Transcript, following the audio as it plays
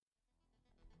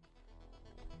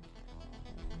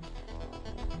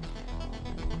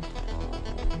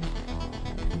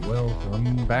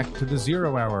Welcome back to the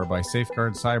Zero Hour by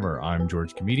Safeguard Cyber. I'm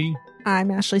George Kamide. I'm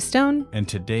Ashley Stone. And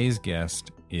today's guest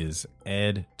is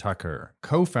Ed Tucker,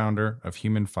 co-founder of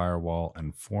Human Firewall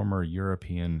and former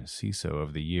European CISO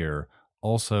of the Year.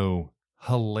 Also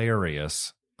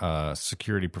hilarious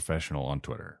security professional on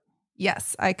Twitter.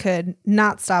 Yes, I could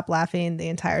not stop laughing the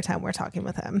entire time we're talking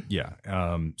with him. Yeah.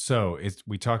 So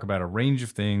we talk about a range of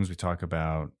things. We talk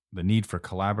about the need for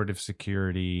collaborative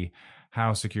security,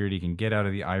 how security can get out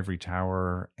of the ivory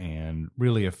tower and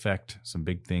really affect some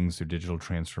big things through digital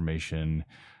transformation.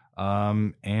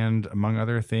 And among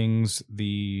other things,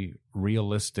 the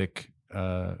realistic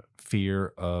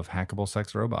fear of hackable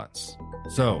sex robots.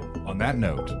 So on that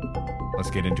note, let's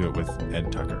get into it with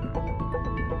Ed Tucker.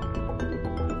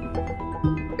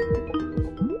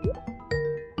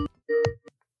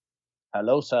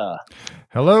 Hello, sir.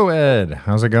 Hello, Ed.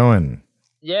 How's it going?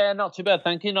 Yeah, not too bad,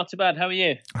 thank you. Not too bad. How are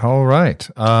you? All right.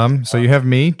 So you have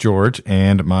me, George,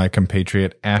 and my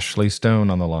compatriot Ashley Stone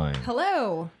on the line.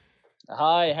 Hello.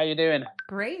 Hi, how you doing?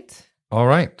 Great. All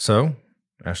right. So,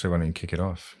 Ashley, why don't you kick it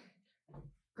off?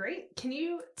 Great. Can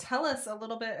you tell us a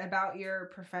little bit about your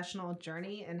professional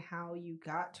journey and how you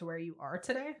got to where you are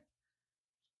today?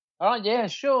 All right, yeah,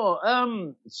 sure.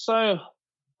 So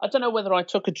I don't know whether I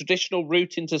took a traditional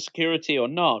route into security or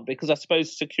not, because I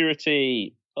suppose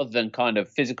security, other than kind of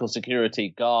physical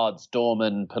security, guards,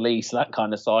 doormen, police, that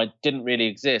kind of side, didn't really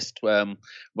exist when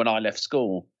I left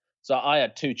school. So I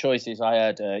had two choices. I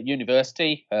had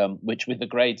university, which with the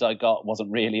grades I got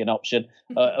wasn't really an option,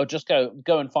 or just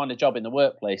go and find a job in the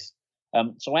workplace.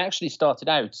 So I actually started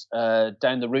out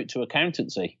down the route to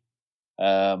accountancy.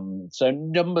 So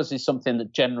numbers is something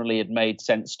that generally had made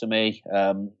sense to me.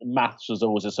 Maths was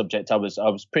always a subject I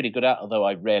was pretty good at, although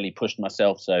I rarely pushed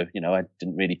myself. So, I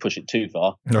didn't really push it too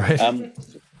far. Right.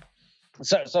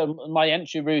 So my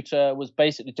entry route was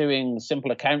basically doing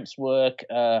simple accounts work,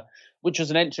 which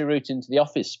was an entry route into the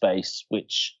office space,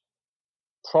 which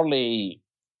probably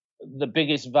the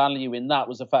biggest value in that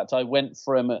was the fact I went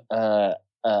from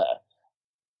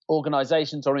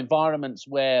organizations or environments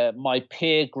where my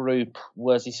peer group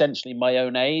was essentially my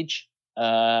own age,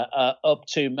 up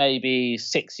to maybe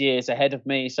 6 years ahead of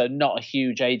me. So not a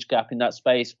huge age gap in that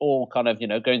space, all kind of,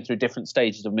 going through different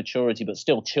stages of maturity, but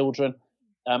still children.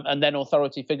 And then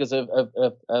authority figures of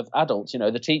adults,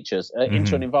 the teachers,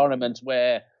 into an environment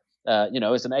where,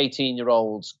 as an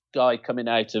 18-year-old guy coming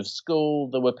out of school,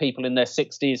 there were people in their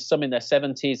 60s, some in their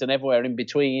 70s, and everywhere in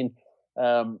between.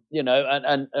 And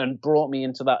brought me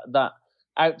into that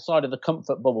outside of the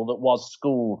comfort bubble that was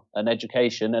school and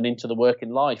education, and into the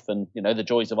working life, and the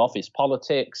joys of office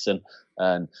politics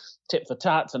and tit for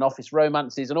tat and office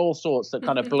romances and all sorts that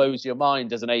kind of blows your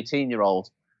mind as an 18-year-old.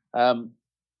 And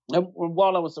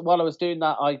while I was doing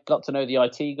that, I got to know the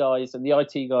IT guys, and the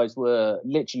IT guys were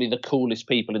literally the coolest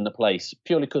people in the place,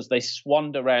 purely because they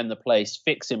swanned around the place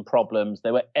fixing problems.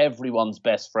 They were everyone's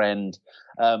best friend,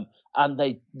 and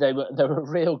they were a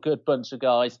real good bunch of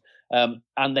guys, and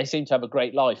they seemed to have a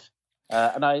great life.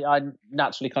 And I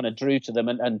naturally kind of drew to them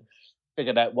and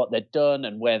figured out what they'd done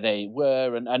and where they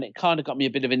were, and it kind of got me a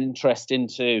bit of an interest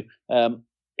into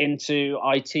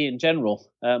IT in general.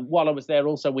 While I was there,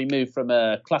 also, we moved from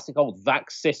a classic old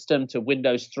VAX system to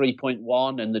Windows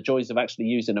 3.1 and the joys of actually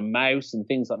using a mouse and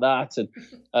things like that.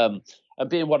 And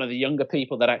being one of the younger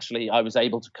people that actually I was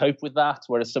able to cope with that,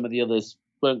 whereas some of the others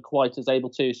weren't quite as able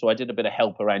to. So I did a bit of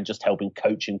help around just helping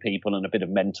coaching people and a bit of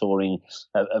mentoring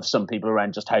of some people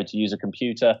around just how to use a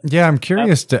computer. Yeah, I'm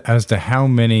curious as to how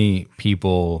many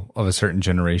people of a certain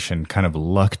generation kind of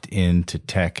lucked into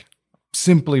tech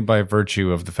simply by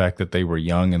virtue of the fact that they were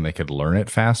young and they could learn it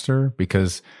faster,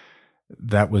 because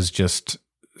that was just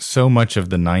so much of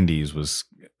the 90s was,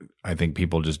 I think,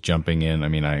 people just jumping in. I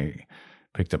mean, I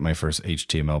picked up my first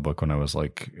HTML book when I was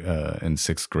like in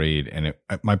sixth grade, and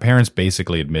my parents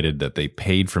basically admitted that they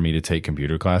paid for me to take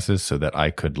computer classes so that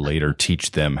I could later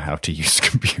teach them how to use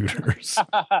computers.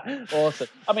 Awesome.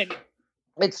 I mean,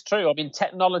 it's true. I mean,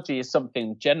 technology is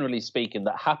something, generally speaking,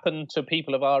 that happened to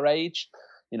people of our age.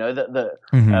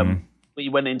 We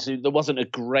went into, there wasn't a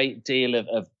great deal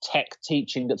of tech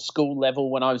teaching at school level.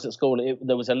 When I was at school,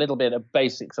 there was a little bit of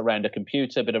basics around a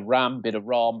computer, a bit of RAM, a bit of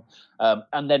ROM,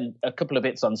 and then a couple of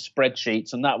bits on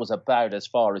spreadsheets, and that was about as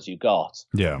far as you got.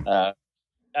 Yeah.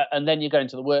 And then you go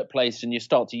into the workplace and you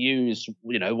start to use,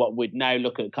 what we'd now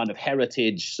look at kind of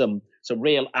heritage, some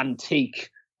real antique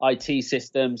IT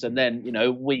systems. And then,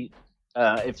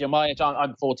 if you're my age,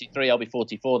 I'm 43, I'll be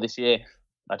 44 this year.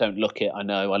 I don't look it. I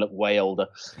know I look way older.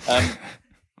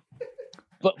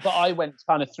 But I went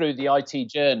kind of through the IT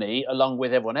journey along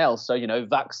with everyone else. So,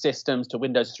 VAX systems to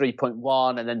Windows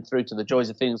 3.1 and then through to the joys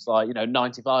of things like,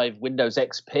 95 Windows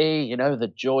XP,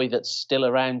 the joy that's still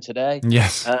around today.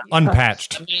 Yes,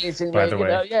 unpatched, amazing, by the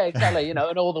way. Yeah, exactly, and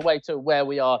all the way to where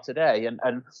we are today.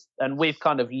 And we've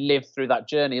kind of lived through that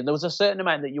journey. And there was a certain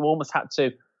amount that you almost had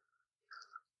to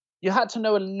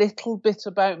know a little bit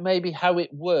about maybe how it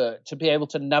worked to be able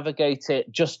to navigate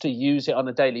it, just to use it on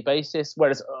a daily basis.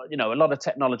 Whereas, a lot of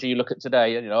technology you look at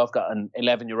today, I've got an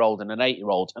 11-year-old and an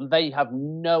 8-year-old, and they have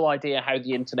no idea how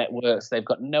the internet works. They've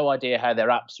got no idea how their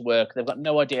apps work. They've got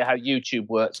no idea how YouTube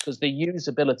works because the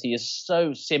usability is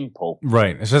so simple.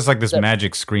 Right. It's just like this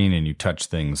magic screen and you touch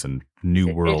things and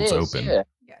new worlds open. Yeah.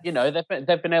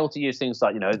 They've been able to use things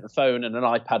like, the phone and an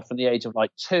iPad from the age of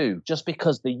 2, just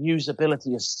because the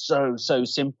usability is so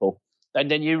simple. And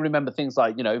then you remember things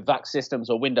like, VAX systems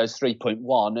or Windows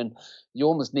 3.1, and you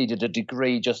almost needed a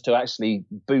degree just to actually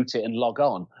boot it and log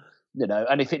on,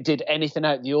 and if it did anything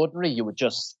out of the ordinary, you were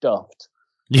just stuffed.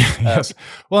 Yeah, yes.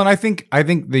 Well, and I think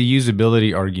the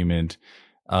usability argument,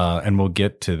 and we'll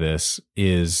get to this,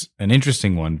 is an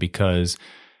interesting one because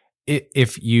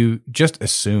if you just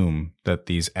assume that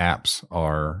these apps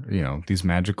are, these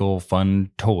magical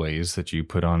fun toys that you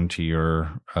put onto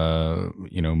your,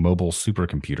 mobile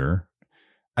supercomputer,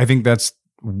 I think that's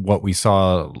what we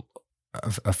saw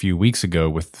a few weeks ago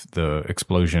with the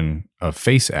explosion of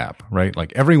Face app, right?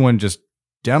 Like everyone just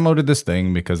downloaded this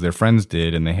thing because their friends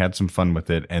did and they had some fun with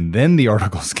it. And then the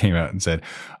articles came out and said,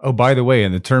 oh, by the way,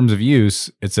 in the terms of use,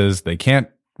 it says they can't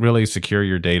really secure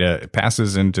your data. It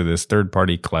passes into this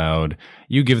third-party cloud.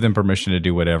 You give them permission to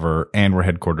do whatever, and we're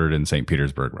headquartered in St.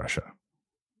 Petersburg, Russia.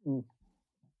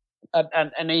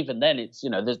 And even then, it's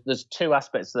there's two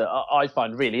aspects that I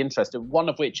find really interesting. One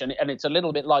of which, and it's a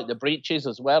little bit like the breaches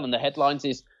as well, and the headlines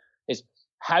is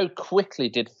how quickly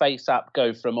did FaceApp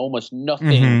go from almost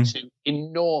nothing to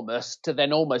enormous to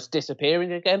then almost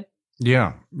disappearing again?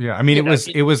 Yeah. I mean,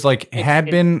 it was like had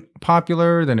been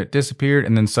popular, then it disappeared,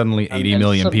 and then suddenly 80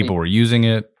 million people were using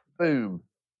it. Boom,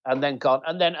 and then gone,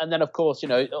 and then of course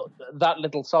that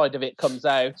little side of it comes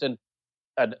out, and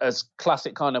as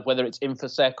classic kind of whether it's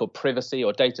infosec or privacy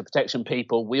or data protection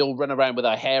people, we all run around with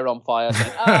our hair on fire,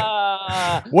 saying,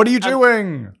 what are you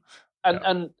doing?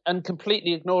 And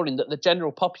completely ignoring that the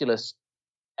general populace,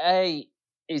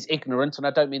 is ignorant, and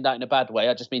I don't mean that in a bad way.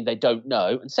 I just mean they don't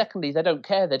know, and secondly, they don't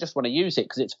care. They just want to use it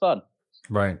because it's fun.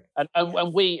 Right.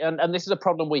 And this is a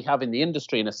problem we have in the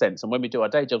industry in a sense. And when we do our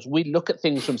day jobs, we look at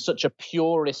things from such a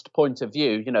purist point of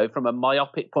view, from a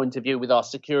myopic point of view with our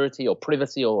security or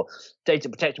privacy or data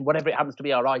protection, whatever it happens to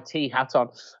be, our IT hat on.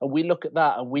 And we look at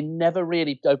that and we never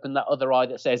really open that other eye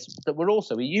that says that we're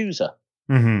also a user.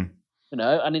 Mm-hmm.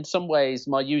 And in some ways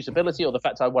my usability or the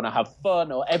fact I want to have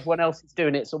fun or everyone else is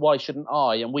doing it, so why shouldn't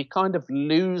I? And we kind of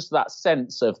lose that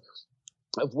sense of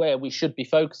where we should be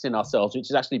focusing ourselves, which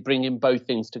is actually bringing both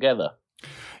things together.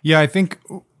 Yeah, I think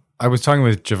I was talking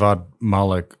with Javad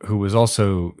Malik, who was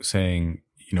also saying,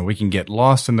 we can get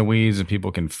lost in the weeds and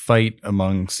people can fight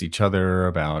amongst each other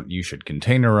about you should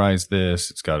containerize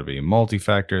this. It's got to be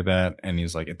multi-factor that. And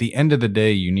he's like, at the end of the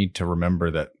day, you need to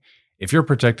remember that if you're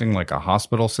protecting like a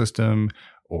hospital system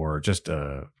or just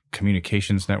a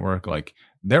communications network, like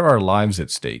there are lives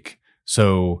at stake.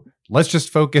 So let's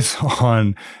just focus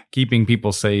on keeping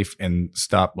people safe and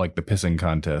stop like the pissing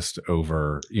contest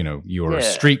over, your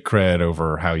street cred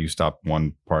over how you stop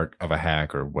one part of a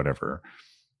hack or whatever.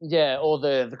 Yeah, or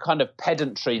the kind of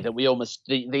pedantry that we almost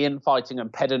the infighting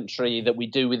and pedantry that we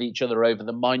do with each other over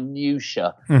the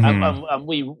minutia, and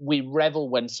we revel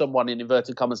when someone in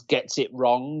inverted commas gets it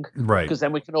wrong, right? Because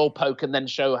then we can all poke and then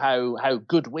show how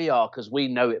good we are because we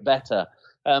know it better.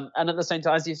 And at the same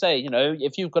time, as you say,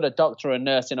 if you've got a doctor or a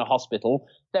nurse in a hospital,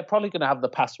 they're probably going to have the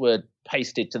password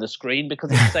pasted to the screen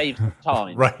because it saves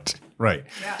time. Right.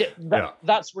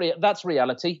 That's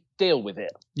reality. Deal with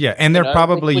it. Yeah, and they're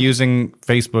probably using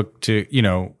Facebook to,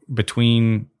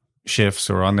 between shifts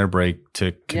or on their break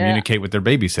to communicate with their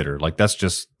babysitter. Like that's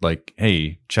just like,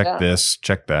 hey, check this,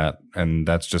 check that, and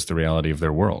that's just the reality of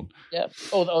their world. Yeah,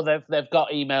 or they've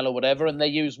got email or whatever, and they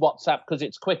use WhatsApp because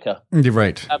it's quicker. You're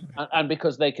right, and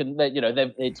because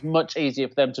it's much easier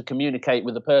for them to communicate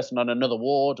with a person on another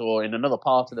ward or in another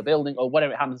part of the building or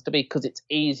whatever it happens to be because it's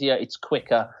easier, it's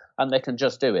quicker, and they can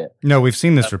just do it. No, we've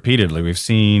seen this repeatedly. We've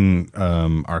seen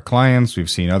our clients, we've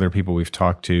seen other people we've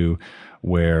talked to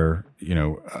where,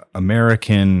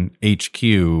 American HQ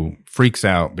freaks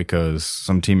out because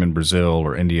some team in Brazil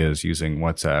or India is using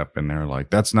WhatsApp, and they're like,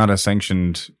 that's not a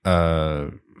sanctioned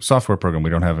software program.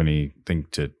 We don't have anything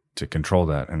to control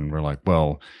that. And we're like,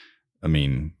 well, I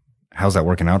mean, how's that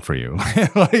working out for you?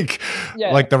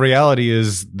 Like the reality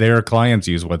is their clients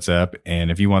use WhatsApp,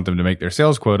 and if you want them to make their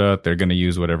sales quota, they're going to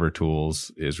use whatever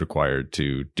tools is required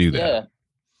to do that. Yeah.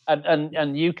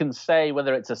 And you can say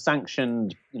whether it's a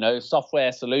sanctioned,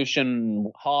 software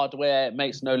solution, hardware, it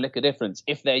makes no lick of difference.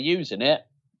 If they're using it,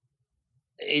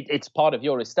 it's part of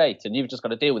your estate, and you've just got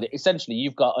to deal with it. Essentially,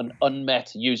 you've got an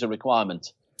unmet user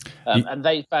requirement. And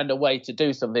they found a way to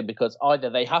do something because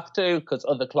either they have to because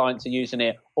other clients are using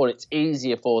it, or it's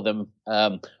easier for them,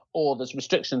 or there's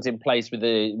restrictions in place with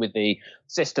the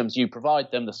systems you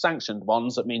provide them, the sanctioned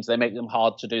ones. That means they make them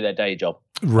hard to do their day job.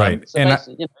 Right. So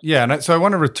I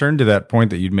want to return to that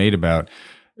point that you'd made about,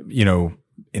 in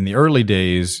the early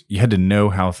days, you had to know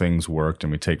how things worked,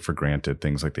 and we take for granted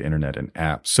things like the internet and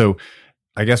apps. So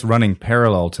I guess running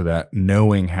parallel to that,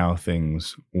 knowing how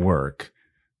things work,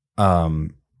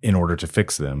 in order to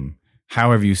fix them,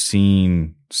 how have you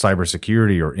seen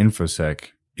cybersecurity or InfoSec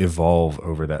evolve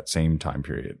over that same time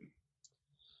period?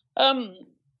 I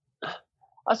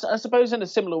suppose in a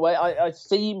similar way, I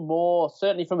see more,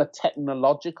 certainly from a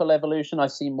technological evolution, I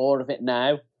see more of it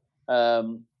now.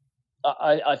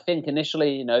 I think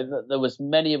initially, there was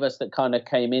many of us that kind of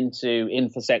came into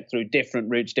InfoSec through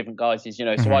different routes, different guises,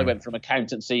 So I went from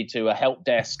accountancy to a help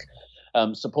desk,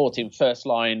 supporting first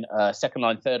line, second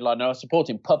line, third line. And I was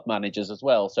supporting pub managers as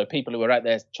well. So people who were out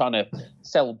there trying to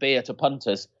sell beer to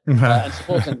punters and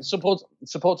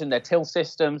supporting their till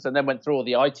systems, and then went through all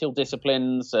the ITIL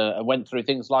disciplines, and went through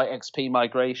things like XP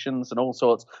migrations and all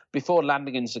sorts before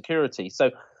landing in security.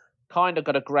 So kind of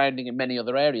got a grounding in many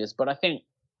other areas. But I think,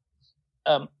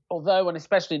 although, and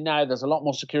especially now, there's a lot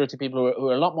more security people who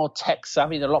are a lot more tech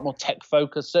savvy, they're a lot more tech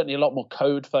focused, certainly a lot more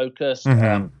code focused,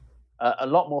 a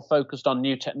lot more focused on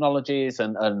new technologies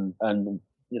and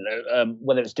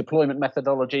whether it's deployment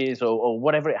methodologies or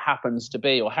whatever it happens to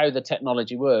be, or how the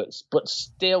technology works. But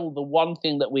still, the one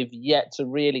thing that we've yet to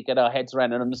really get our heads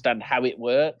around and understand how it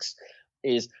works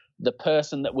is the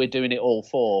person that we're doing it all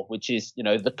for, which is,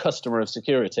 the customer of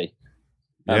security.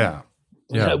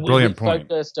 Brilliant point.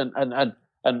 Focused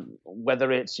and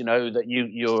whether it's that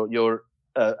you're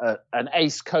an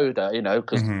ace coder,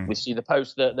 because we see the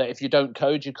post that if you don't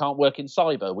code, you can't work in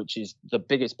cyber, which is the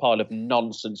biggest pile of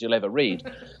nonsense you'll ever read.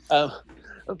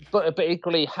 But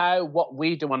equally, what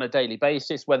we do on a daily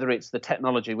basis, whether it's the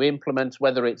technology we implement,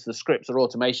 whether it's the scripts or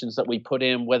automations that we put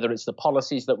in, whether it's the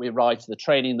policies that we write, the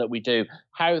training that we do,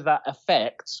 how that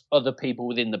affects other people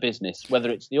within the business, whether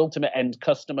it's the ultimate end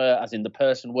customer, as in the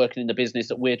person working in the business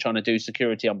that we're trying to do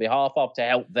security on behalf of to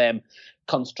help them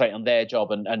concentrate on their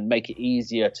job and make it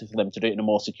easier for them to do it in a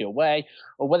more secure way,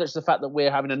 or whether it's the fact that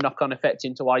we're having a knock-on effect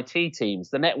into IT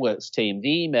teams, the networks team,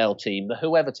 the email team, the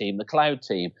whoever team, the cloud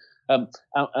team. And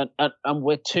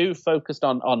we're too focused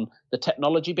on the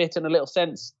technology bit in a little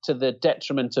sense to the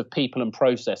detriment of people and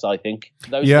process. I think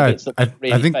those are the bits that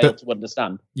we really fail to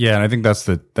understand. Yeah, and I think that's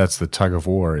the tug of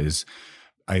war. Is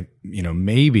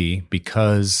maybe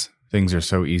because things are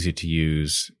so easy to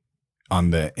use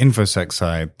on the InfoSec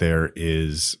side, there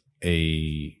is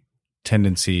a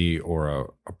tendency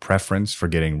or a preference for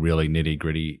getting really nitty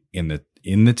gritty in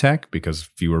the tech because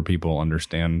fewer people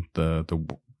understand the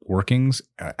workings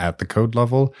at the code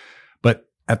level. But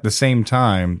at the same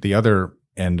time, the other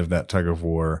end of that tug of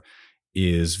war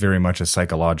is very much a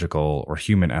psychological or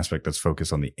human aspect that's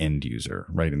focused on the end user,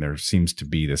 right? And there seems to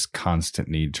be this constant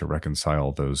need to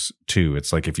reconcile those two.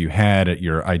 It's like if you had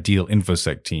your ideal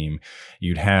InfoSec team,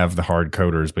 you'd have the hard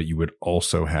coders, but you would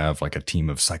also have like a team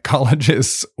of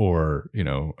psychologists or,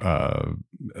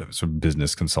 some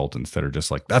business consultants that are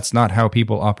just like, that's not how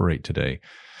people operate today.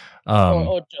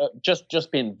 Or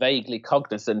just being vaguely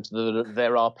cognizant that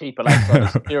there are people outside of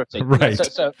security. Right.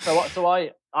 So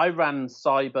I ran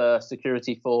cyber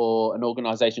security for an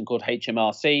organization called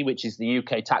HMRC, which is the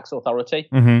UK tax authority,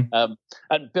 and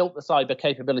built the cyber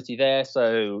capability there.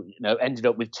 So, ended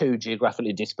up with 2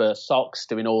 geographically dispersed SOCs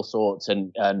doing all sorts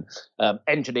and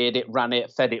engineered it, ran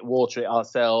it, fed it, water it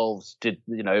ourselves, did,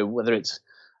 whether it's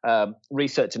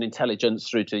research and intelligence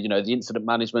through to the incident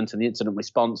management and the incident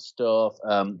response stuff,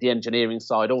 the engineering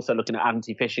side, also looking at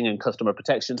anti-phishing and customer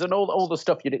protections and all the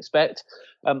stuff you'd expect.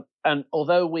 And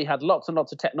although we had lots and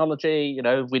lots of technology,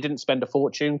 we didn't spend a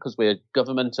fortune because we're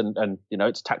government and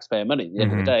it's taxpayer money at the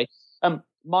end of the day.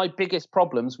 My biggest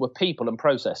problems were people and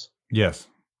process. Yes.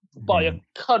 By a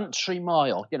country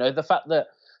mile. The fact that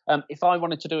if I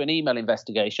wanted to do an email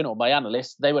investigation, or my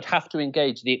analysts, they would have to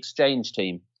engage the exchange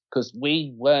team. because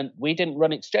we didn't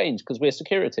run Exchange because we're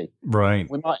security. Right.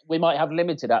 We might have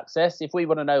limited access. If we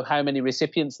want to know how many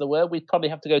recipients there were, we'd probably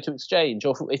have to go to Exchange,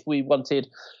 or if we wanted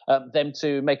them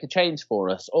to make a change for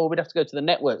us, or we'd have to go to the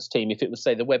networks team if it was,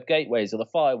 say, the web gateways or the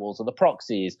firewalls or the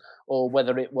proxies, or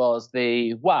whether it was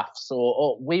the WAFs,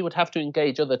 or we would have to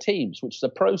engage other teams, which is a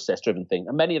process-driven thing,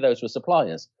 and many of those were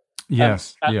suppliers.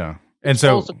 Yes, yeah. And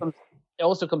so it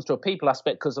also comes to a people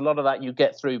aspect, because a lot of that you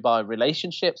get through by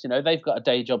relationships. They've got a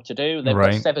day job to do. They've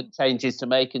got 7 changes to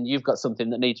make, and you've got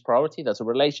something that needs priority. There's a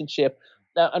relationship.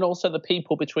 And also the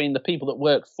people between the people that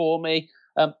work for me,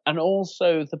 and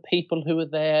also the people who are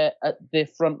there at the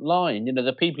front line.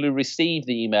 The people who receive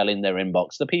the email in their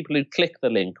inbox, the people who click the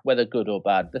link, whether good or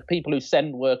bad, the people who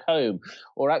send work home,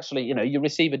 or actually, you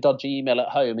receive a dodgy email at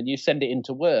home and you send it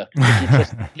into work because you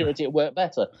trust security at work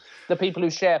better. The people who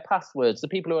share passwords, the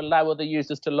people who allow other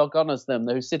users to log on as them,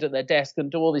 who sit at their desk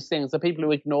and do all these things, the people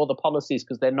who ignore the policies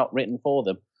because they're not written for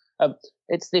them.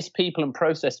 It's this people and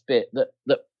process bit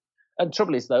that. And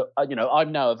trouble is, though,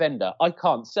 I'm now a vendor. I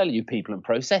can't sell you people and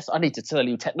process. I need to sell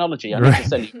you technology. I need to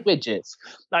sell you widgets.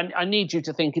 I need you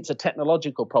to think it's a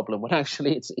technological problem when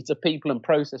actually it's a people and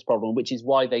process problem, which is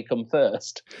why they come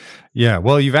first. Yeah.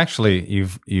 Well, you've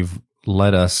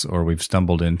led us, or we've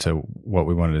stumbled into what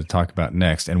we wanted to talk about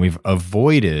next, and we've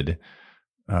avoided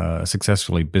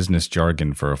successfully business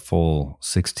jargon for a full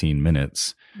 16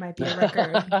 minutes. Might be a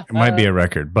record. It might be a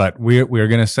record, but we're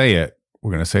going to say it. We're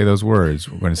going to say those words.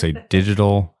 We're going to say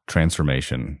digital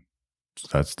transformation.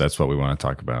 So that's what we want to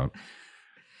talk about.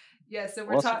 Yeah, so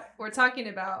we're talking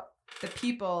about the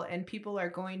people, and people are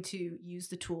going to use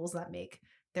the tools that make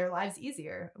their lives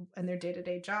easier in their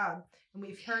day-to-day job. And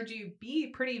we've heard you be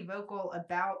pretty vocal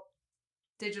about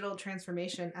digital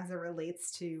transformation as it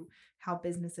relates to how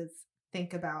businesses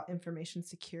think about information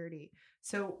security.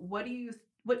 So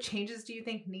what changes do you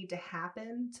think need to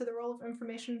happen to the role of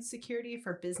information security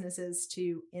for businesses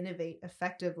to innovate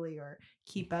effectively or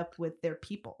keep up with their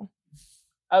people?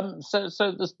 So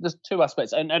there's 2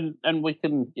 aspects, and we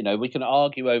can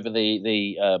argue over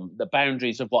the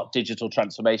boundaries of what digital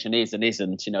transformation is and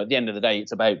isn't. At the end of the day,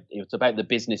 it's about the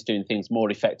business doing things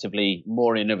more effectively,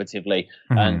 more innovatively,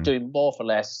 and doing more for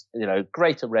less.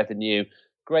 Greater revenue,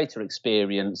 greater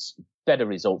experience, better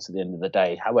results at the end of the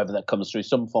day. However, that comes through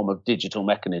some form of digital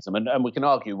mechanism, and we can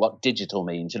argue what digital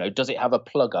means. Does it have a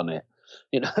plug on it?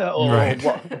 Or right.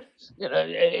 What?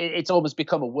 It's almost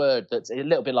become a word that's a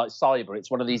little bit like cyber.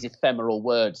 It's one of these ephemeral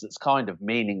words that's kind of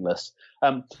meaningless.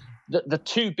 The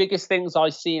 2 biggest things I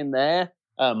see in there.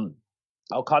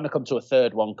 I'll kind of come to a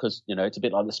third one because it's a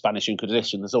bit like the Spanish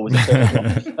Inquisition. There's always a third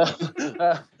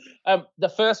one. The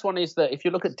first one is that if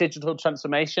you look at digital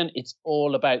transformation, it's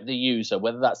all about the user,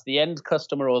 whether that's the end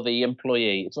customer or the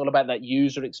employee. It's all about that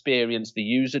user experience, the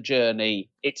user journey.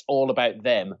 It's all about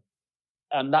them.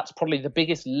 And that's probably the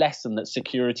biggest lesson that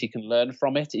security can learn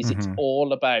from it is it's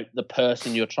all about the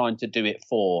person you're trying to do it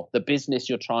for, the business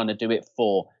you're trying to do it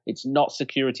for. It's not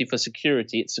security for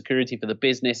security. It's security for the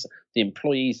business, the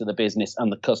employees of the business, and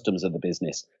the customers of the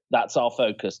business. That's our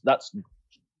focus. That's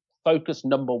focus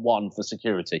number 1 for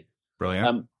security.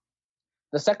 Brilliant.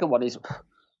 The second one is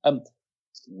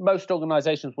most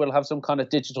organizations will have some kind of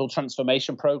digital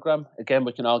transformation program. Again,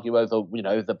 we can argue over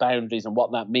the boundaries and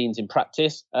what that means in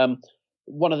practice.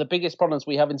 One of the biggest problems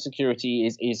we have in security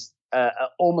is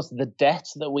almost the debt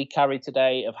that we carry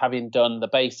today of having done the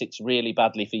basics really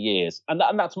badly for years. And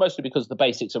that's mostly because the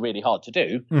basics are really hard to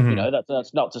do.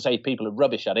 That's not to say people are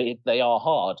rubbish at it. They are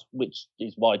hard, which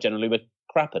is why generally we're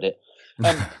crap at it.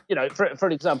 For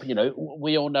example,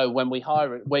 we all know when we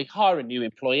hire a new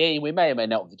employee, we may or may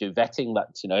not do vetting.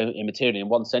 That's, immaterial in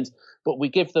one sense, but we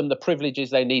give them the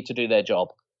privileges they need to do their job.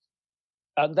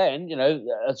 And then,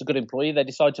 as a good employee, they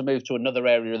decide to move to another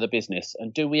area of the business.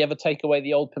 And do we ever take away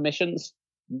the old permissions?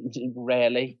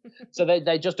 Rarely. So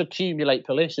they just accumulate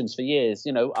permissions for years.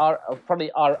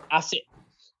 Our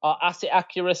asset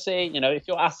accuracy, if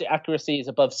your asset accuracy is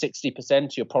above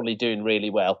 60%, you're probably doing really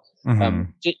well.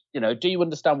 Do you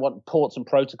understand what ports and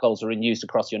protocols are in use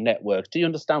across your network? Do you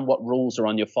understand what rules are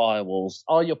on your firewalls?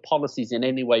 Are your policies in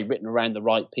any way written around the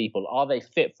right people? Are they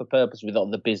fit for purpose with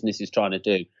what the business is trying to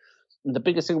do? And the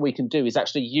biggest thing we can do is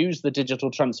actually use the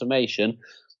digital transformation,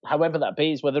 however that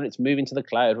be, is whether it's moving to the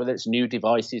cloud, whether it's new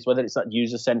devices, whether it's that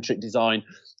user-centric design,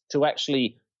 to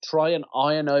actually try and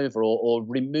iron over or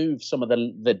remove some of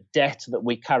the debt that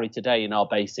we carry today in our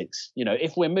basics.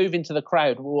 If we're moving to the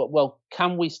cloud, well,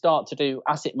 can we start to do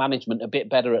asset management a bit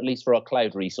better, at least for our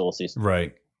cloud resources?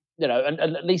 Right. and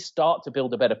at least start to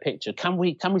build a better picture. Can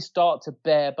we start to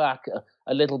bear back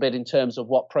a little bit in terms of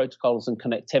what protocols and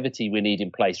connectivity we need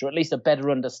in place, or at least a better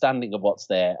understanding of what's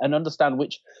there, and understand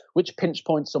which pinch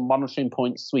points or monitoring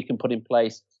points we can put in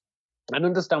place, and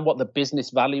understand what the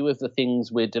business value of the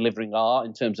things we're delivering are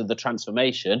in terms of the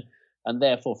transformation, and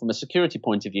therefore from a security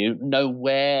point of view, know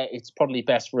where it's probably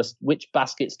best for us, which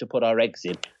baskets to put our eggs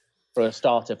in for a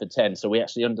starter for 10, so we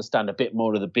actually understand a bit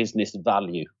more of the business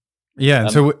value. Yeah,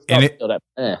 and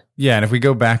and if we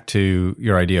go back to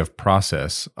your idea of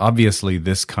process, obviously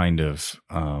this kind of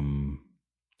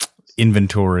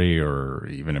inventory or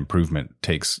even improvement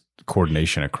takes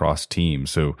coordination across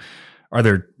teams. So,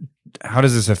 how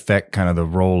does this affect kind of the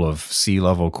role of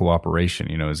C-level cooperation?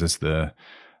 Is this the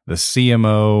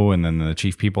CMO and then the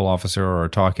chief people officer are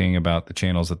talking about the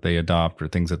channels that they adopt or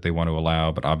things that they want to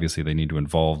allow, but obviously they need to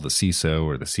involve the CISO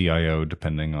or the CIO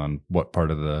depending on what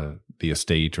part of the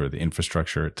estate or the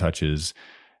infrastructure it touches.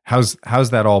 How's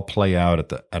that all play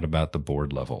out at about the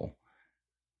board level?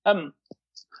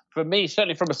 For me,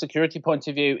 certainly from a security point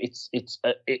of view, it's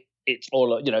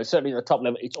all, certainly at the top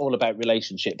level, it's all about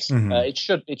relationships.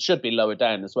 Mm-hmm. It should be lower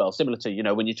down as well. Similar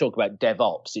to, when you talk about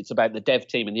DevOps, it's about the dev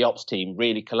team and the ops team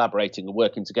really collaborating and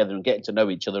working together and getting to know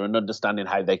each other and understanding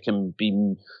how they can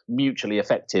be mutually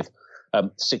effective.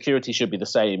 Security should be the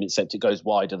same, except it goes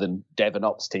wider than dev and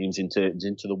ops teams into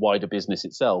the wider business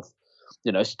itself.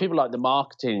 People like the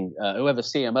marketing, whoever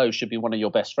CMO should be one of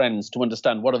your best friends to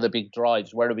understand what are the big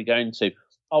drives, where are we going to?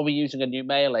 Are we using a new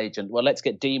mail agent? Well, let's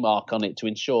get DMARC on it to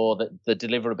ensure that the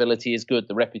deliverability is good,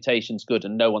 the reputation's good,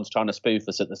 and no one's trying to spoof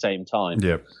us at the same time.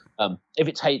 Yep. If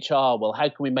it's HR, well, how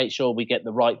can we make sure we get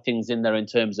the right things in there in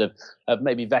terms of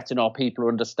maybe vetting our people or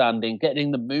understanding,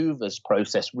 getting the movers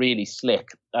process really slick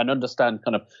and understand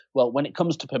kind of, well, when it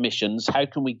comes to permissions, how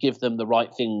can we give them the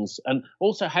right things? And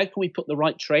also, how can we put the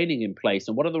right training in place?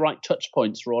 And what are the right touch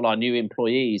points for all our new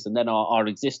employees and then our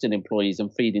existing employees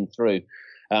and feeding through?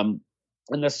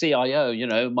 And the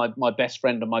CIO, my best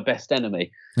friend and my best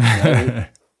enemy,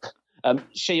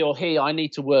 she or he, I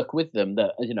need to work with them.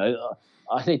 That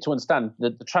I need to understand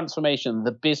that the transformation,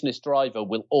 the business driver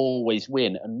will always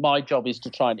win, and my job is to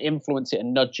try and influence it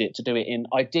and nudge it to do it in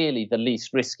ideally the least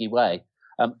risky way.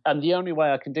 And the only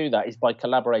way I can do that is by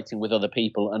collaborating with other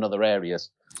people and other areas,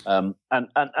 and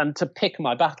to pick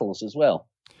my battles as well.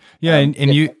 Yeah,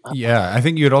 I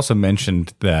think you had also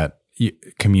mentioned that.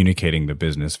 Communicating the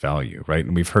business value, right?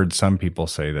 And we've heard some people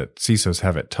say that CISOs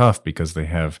have it tough because they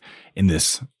have, in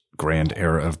this grand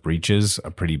era of breaches,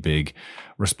 a pretty big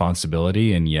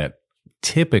responsibility. And yet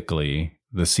typically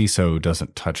the CISO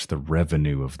doesn't touch the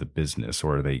revenue of the business,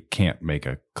 or they can't make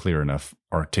a clear enough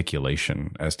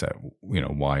articulation as to,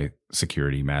 why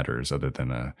security matters other than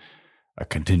a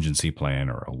contingency plan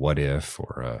or a what if,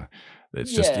 or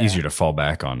it's just easier to fall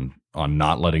back on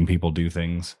not letting people do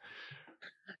things.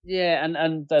 Yeah,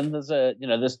 and then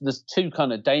there's two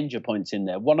kind of danger points in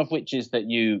there. One of which is that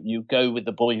you go with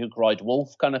the boy who cried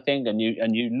wolf kind of thing, and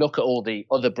you look at all the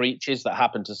other breaches that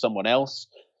happen to someone else.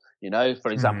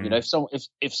 For example,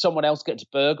 if someone else gets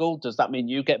burgled, does that mean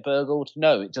you get burgled?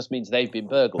 No, it just means they've been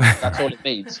burgled. That's all it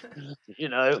means. You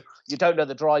don't know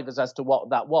the drivers as to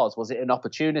what that was. Was it an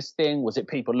opportunist thing? Was it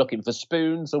people looking for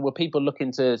spoons, or were people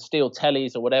looking to steal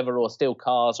tellies or whatever, or steal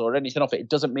cars or anything off it? It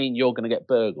doesn't mean you're going to get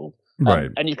burgled.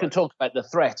 Right. And you can talk about the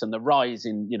threat and the rise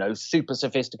in, super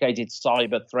sophisticated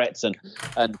cyber threats and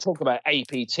talk about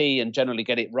APT and generally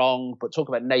get it wrong, but talk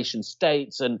about nation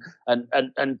states and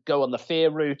go on the fear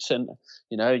route. And,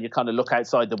 you kind of look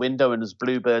outside the window and there's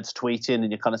bluebirds tweeting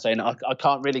and you're kind of saying, I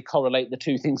can't really correlate the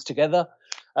two things together.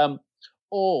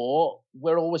 Or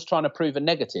we're always trying to prove a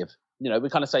negative. We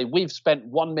kind of say we've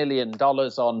spent $1 million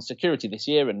on security this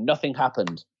year and nothing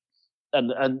happened.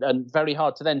 And very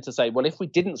hard to then to say, well, if we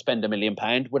didn't spend £1 million,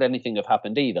 would anything have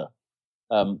happened either?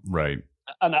 Right.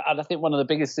 And I think one of the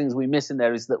biggest things we miss in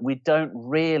there is that we don't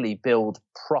really build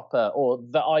proper, or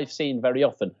that I've seen very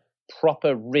often,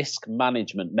 proper risk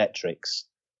management metrics.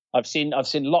 I've seen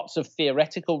lots of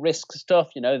theoretical risk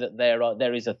stuff, that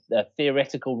there is a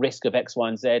theoretical risk of X, Y,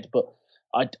 and Z, but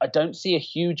I don't see a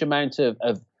huge amount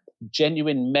of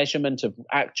genuine measurement of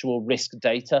actual risk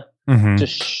data to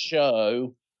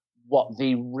show what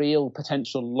the real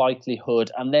potential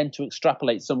likelihood, and then to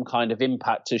extrapolate some kind of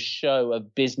impact to show a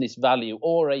business value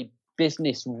or a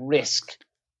business risk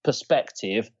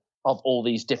perspective of all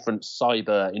these different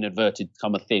cyber, in inverted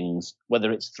comma, things,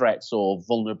 whether it's threats or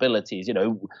vulnerabilities,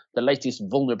 the latest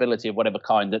vulnerability of whatever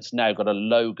kind that's now got a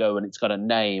logo and it's got a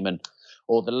name,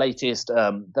 or the latest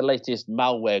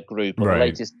malware group, or the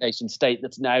latest nation state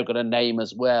that's now got a name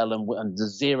as well, and the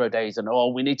 0 days, and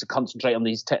we need to concentrate on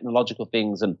these technological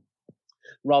things. And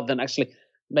rather than actually,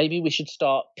 maybe we should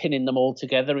start pinning them all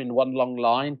together in one long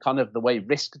line, kind of the way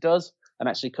risk does, and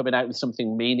actually coming out with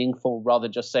something meaningful rather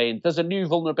than just saying, there's a new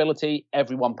vulnerability,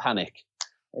 everyone panic.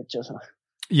 It just...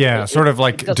 Yeah, sort of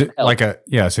like so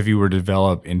if you were to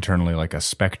develop internally like a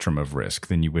spectrum of risk,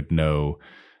 then you would know,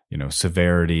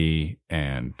 severity,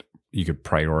 and you could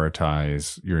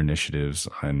prioritize your initiatives,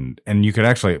 and you could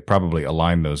actually probably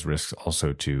align those risks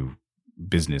also to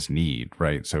business need,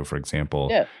 right? So for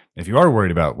example, if you are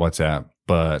worried about WhatsApp,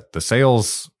 but the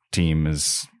sales team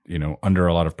is, under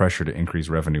a lot of pressure to increase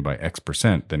revenue by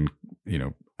X%, then,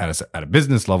 at a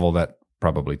business level, that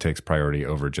probably takes priority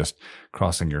over just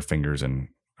crossing your fingers and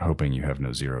hoping you have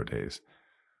no 0 days.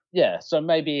 Yeah, so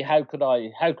maybe how could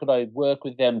I work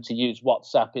with them to use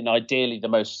WhatsApp in ideally the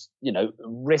most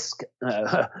risk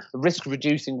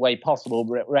reducing way possible?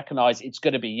 Recognize it's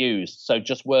going to be used, so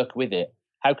just work with it.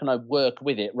 How can I work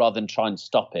with it rather than try and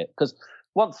stop it? Because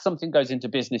once something goes into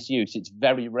business use, it's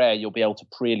very rare you'll be able to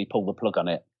really pull the plug on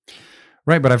it.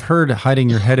 Right, but I've heard hiding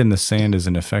your head in the sand is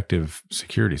an effective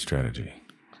security strategy.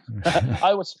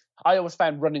 I always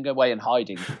found running away and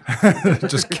hiding.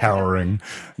 Just cowering.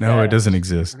 No, it doesn't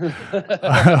exist.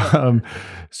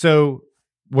 So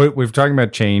we're talking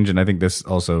about change, and I think this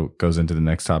also goes into the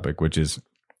next topic, which is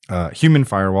Human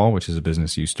Firewall, which is a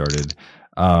business you started.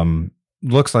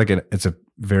 Looks like it's a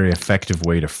very effective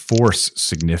way to force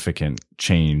significant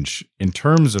change in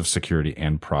terms of security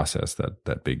and process,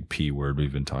 that big P word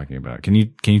we've been talking about. Can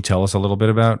you tell us a little bit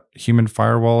about Human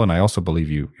Firewall? And I also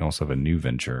believe you also have a new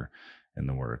venture in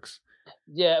the works.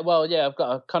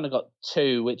 I've kind of got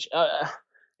two, which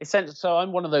essentially, so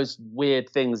I'm one of those weird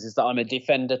things is that I'm a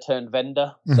defender turned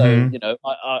vendor. Mm-hmm. So,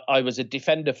 I was a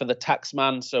defender for the tax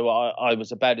man. So I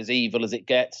was about as evil as it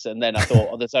gets. And then I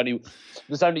thought, there's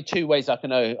only two ways I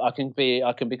can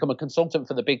become a consultant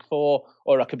for the Big Four,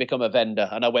 or I can become a vendor.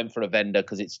 And I went for a vendor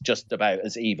because it's just about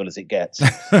as evil as it gets.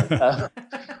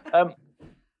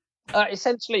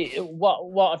 Essentially,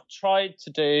 what I've tried to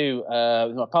do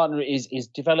with my partner is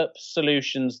develop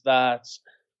solutions that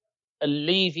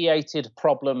alleviated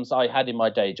problems I had in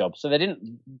my day job. So they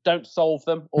don't solve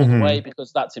them all the way,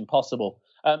 because that's impossible.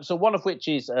 So one of which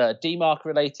is DMARC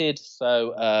related.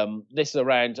 So this is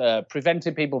around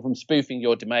preventing people from spoofing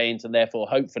your domains, and therefore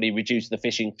hopefully reduce the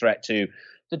phishing threat to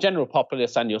the general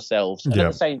populace and yourselves. And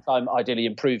at the same time, ideally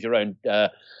improve your own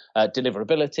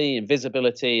deliverability and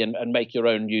visibility, and make your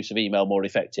own use of email more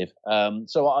effective.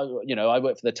 So I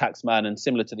work for the tax man, and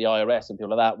similar to the IRS and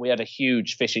people like that, we had a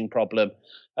huge phishing problem.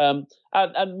 And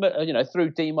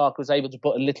through DMARC was able to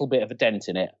put a little bit of a dent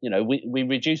in it. We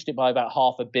reduced it by about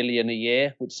 $500 million a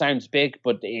year, which sounds big,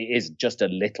 but it is just a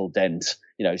little dent.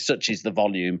 Such is the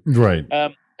volume. Right.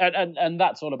 And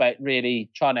that's all about really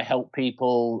trying to help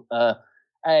people.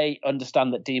 A,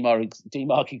 understand that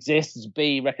DMARC exists,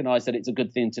 B, recognize that it's a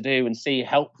good thing to do, and C,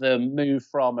 help them move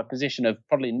from a position of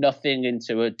probably nothing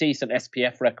into a decent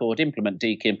SPF record, implement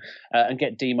DKIM, and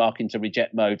get DMARC into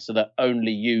reject mode so that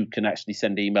only you can actually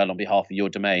send email on behalf of your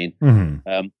domain.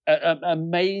 Mm-hmm.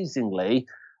 Amazingly,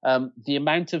 the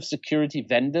amount of security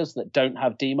vendors that don't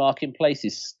have DMARC in place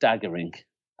is staggering,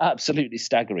 absolutely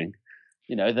staggering.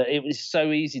 That it was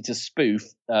so easy to spoof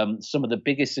some of the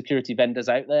biggest security vendors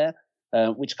out there.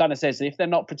 Which kind of says that if they're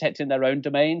not protecting their own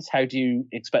domains, how do you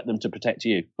expect them to protect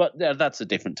you? But that's a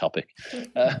different topic.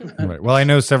 Right. Well, I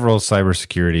know several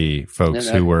cybersecurity folks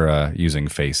who were using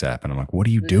FaceApp, and I'm like, what are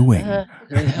you doing?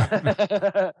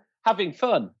 Having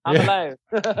fun. I'm allowed.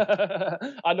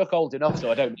 I look old enough,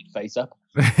 so I don't need FaceApp.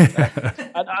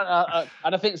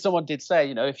 And I think someone did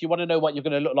say, if you want to know what you're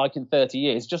going to look like in 30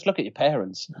 years, just look at your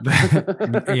parents.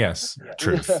 Yes,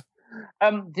 truth.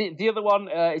 The other one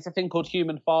is a thing called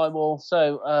Human Firewall.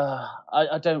 So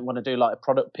I don't want to do like a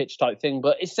product pitch type thing,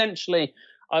 but essentially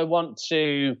I want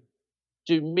to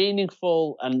do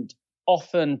meaningful and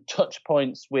often touch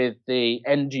points with the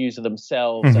end user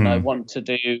themselves. Mm-hmm. And I want to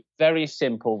do very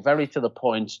simple, very to the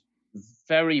point,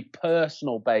 very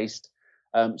personal based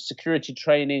security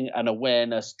training and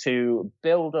awareness to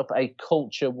build up a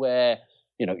culture where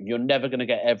you're never going to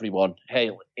get everyone.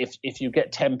 Hey, if you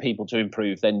get 10 people to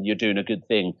improve, then you're doing a good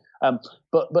thing.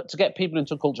 But to get people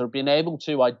into a culture of being able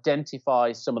to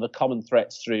identify some of the common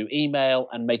threats through email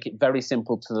and make it very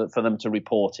simple for them to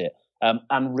report it,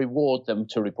 and reward them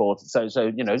to report it.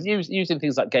 So using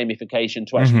things like gamification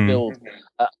to actually build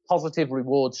a positive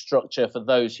reward structure for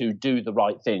those who do the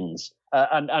right things,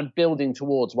 and building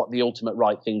towards what the ultimate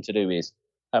right thing to do is.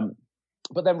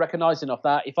 But then recognizing off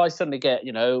that, if I suddenly get,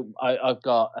 I've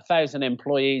got 1,000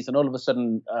 employees and all of a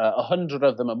sudden 100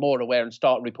 of them are more aware and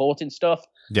start reporting stuff.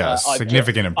 Yeah,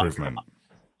 significant improvement.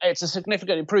 It's a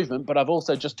significant improvement, but I've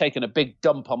also just taken a big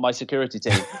dump on my security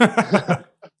team.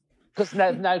 Because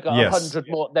they've now got 100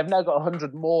 more. They've now got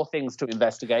 100 more things to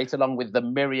investigate, along with the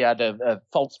myriad of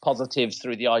false positives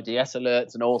through the IDS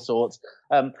alerts and all sorts.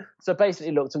 So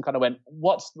basically, looked and kind of went,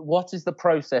 what is the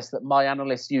process that my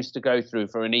analysts used to go through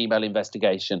for an email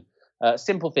investigation?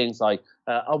 Simple things like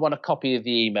I want a copy of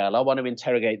the email. I want to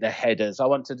interrogate the headers. I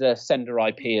want to send an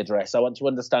IP address. I want to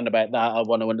understand about that. I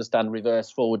want to understand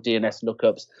reverse forward DNS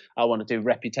lookups. I want to do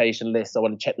reputation lists. I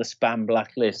want to check the spam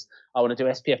blacklist. I want to do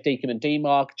SPF decom and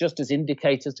DMARC just as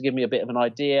indicators to give me a bit of an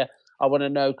idea. I want to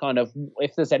know kind of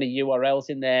if there's any URLs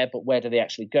in there, but where do they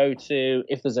actually go to?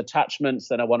 If there's attachments,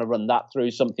 then I want to run that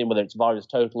through something, whether it's Virus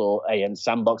Total or AN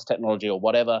Sandbox technology or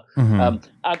whatever. And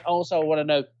also I want to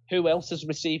know who else has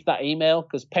received that email,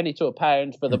 because penny to a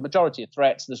pound for the majority of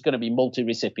threats, there's going to be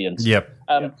multi-recipients.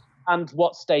 And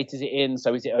what state is it in?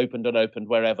 So is it opened, unopened,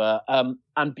 wherever?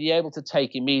 And be able to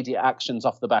take immediate actions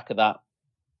off the back of that.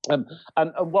 And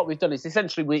what we've done is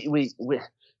essentially we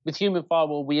with Human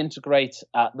Firewall, we integrate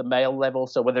at the mail level.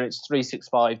 So whether it's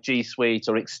 365, G Suite,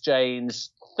 or Exchange,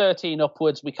 13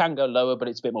 upwards, we can go lower, but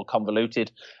it's a bit more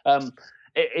convoluted.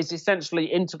 It's essentially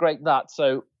integrate that.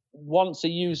 So once a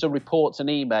user reports an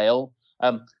email,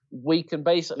 we can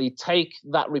basically take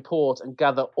that report and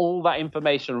gather all that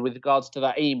information with regards to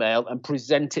that email and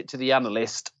present it to the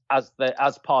analyst as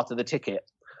part of the ticket.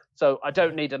 So I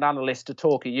don't need an analyst to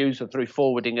talk a user through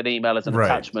forwarding an email as an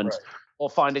attachment. Or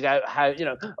finding out how,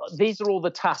 these are all the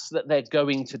tasks that they're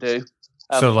going to do.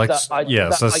 So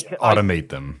automate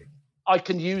them. I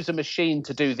can use a machine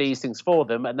to do these things for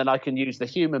them, and then I can use the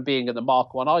human being and the Mark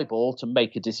I eyeball to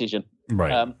make a decision.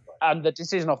 Right. And the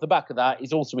decision off the back of that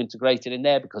is also integrated in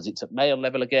there because it's at mail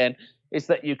level again, is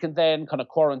that you can then kind of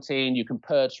quarantine, you can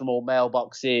purge from all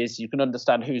mailboxes, you can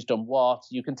understand who's done what,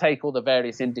 you can take all the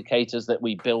various indicators that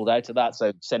we build out of that,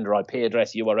 so sender IP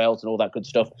address, URLs, and all that good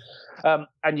stuff.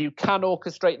 And you can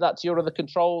orchestrate that to your other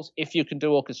controls if you can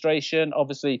do orchestration.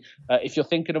 Obviously, if you're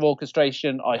thinking of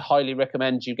orchestration, I highly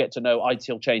recommend you get to know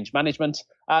ITIL change management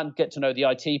and get to know the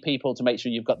IT people to make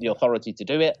sure you've got the authority to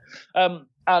do it.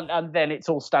 And then it's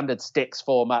all standard sticks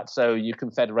format, so you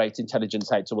can federate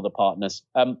intelligence out to other partners.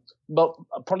 But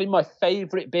probably my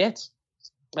favorite bit,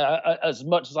 as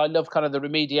much as I love kind of the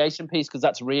remediation piece, because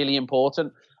that's really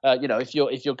important. If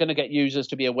you're going to get users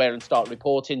to be aware and start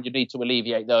reporting, you need to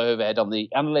alleviate the overhead on the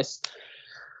analysts.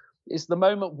 Is the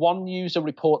moment one user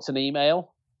reports an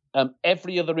email,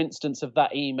 every other instance of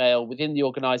that email within the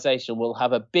organization will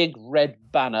have a big red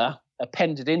banner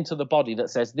appended into the body that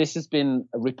says, this has been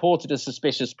reported as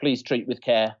suspicious, please treat with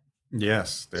care.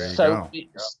 Yes, there you go.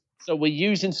 So we're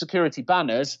using security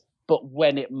banners, but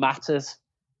when it matters.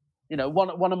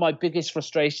 One of my biggest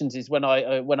frustrations is when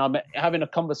I'm having a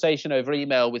conversation over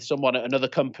email with someone at another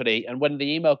company, and when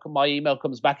my email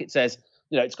comes back, it says,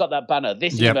 it's got that banner.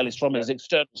 This email is from an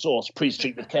external source. Please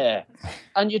treat with care.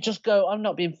 And you just go, I'm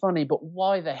not being funny, but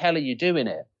why the hell are you doing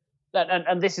it?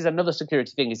 And this is another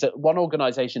security thing, is that one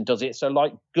organization does it. So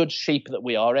like good sheep that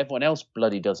we are, everyone else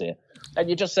bloody does it. And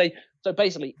you just say, so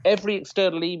basically every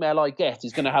external email I get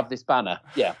is going to have this banner.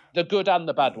 Yeah. The good and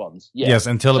the bad ones. Yeah. Yes.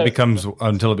 Until it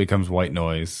becomes white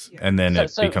noise, and then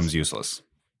it becomes useless.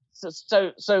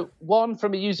 So one,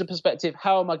 from a user perspective,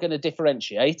 how am I going to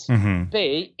differentiate?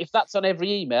 B, if that's on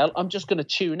every email, I'm just going to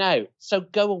tune out. So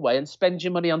go away and spend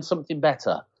your money on something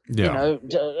better. Yeah.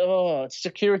 It's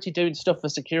security doing stuff for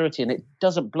security, and it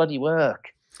doesn't bloody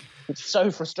work. It's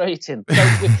so frustrating.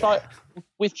 So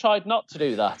we've tried not to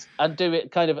do that and do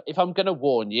it kind of, if I'm going to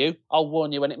warn you, I'll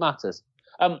warn you when it matters.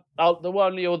 The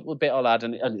only other bit I'll add,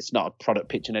 and it's not a product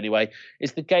pitch in any way,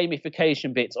 is the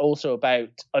gamification bit's also about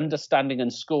understanding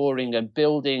and scoring and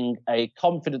building a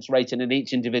confidence rating in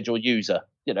each individual user.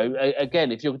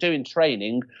 Again, if you're doing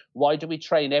training, why do we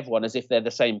train everyone as if they're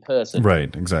the same person?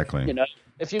 Right, exactly.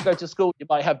 If you go to school, you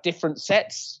might have different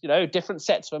sets, different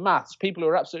sets for maths, people who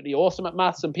are absolutely awesome at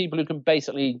maths and people who can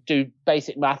basically do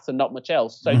basic maths and not much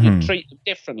else. So you treat them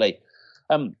differently.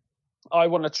 I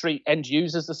want to treat end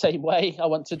users the same way. I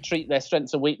want to treat their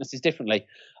strengths and weaknesses differently.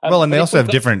 And they also have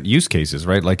different use cases,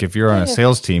 right? Like if you're on a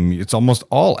sales team, it's almost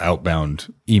all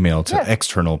outbound email to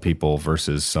external people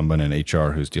versus someone in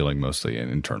HR who's dealing mostly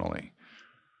internally.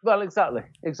 Well, exactly.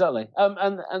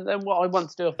 And then what I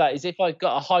want to do with that is, if I've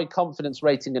got a high confidence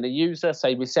rating in a user,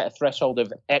 say we set a threshold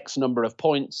of X number of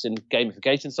points in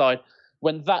gamification side,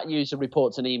 when that user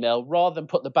reports an email, rather than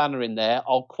put the banner in there,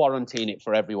 I'll quarantine it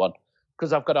for everyone,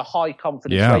 because I've got a high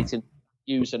confidence rating.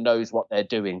 User knows what they're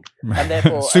doing, and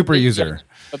therefore super user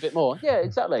a bit more. Yeah,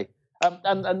 exactly.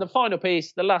 And the final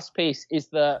piece, the last piece, is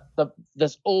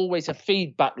there's always a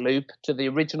feedback loop to the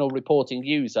original reporting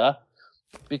user.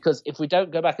 Because if we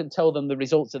don't go back and tell them the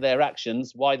results of their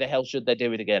actions, why the hell should they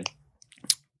do it again?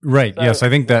 Right. So, yes, I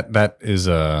think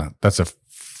that's a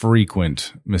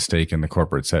frequent mistake in the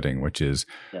corporate setting, which is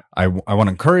I want to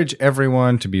encourage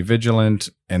everyone to be vigilant,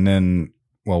 and then,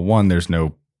 well, one, there's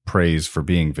no praise for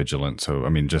being vigilant. So, I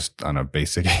mean, just on a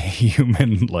basic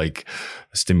human like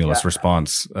stimulus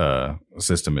response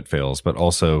system, it fails. But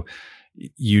also,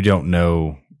 you don't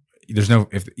know.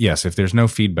 If there's no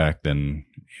feedback, then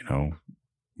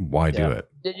why do it?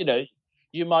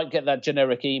 You might get that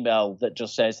generic email that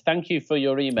just says, "Thank you for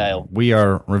your email. We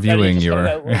are reviewing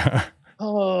your."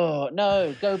 Oh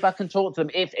no! Go back and talk to them.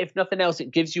 If nothing else,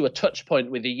 it gives you a touch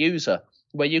point with the user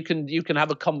where you can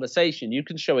have a conversation. You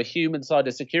can show a human side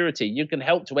of security. You can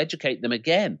help to educate them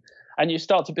again, and you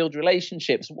start to build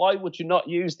relationships. Why would you not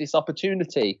use this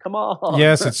opportunity? Come on.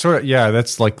 Yes, it's sort of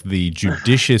that's like the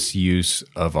judicious use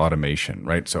of automation,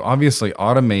 right? So obviously,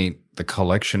 automate the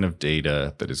collection of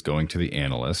data that is going to the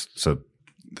analyst, so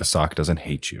the SOC doesn't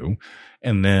hate you.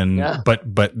 And then,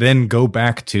 but then go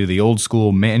back to the old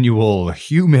school manual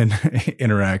human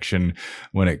interaction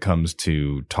when it comes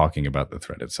to talking about the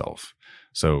threat itself.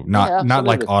 So not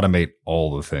like automate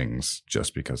all the things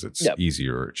just because it's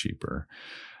easier or cheaper.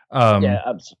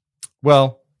 Absolutely.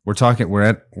 Well,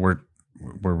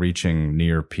 we're reaching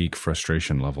near peak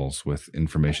frustration levels with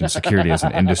information security as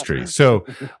an industry. So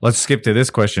let's skip to this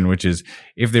question, which is,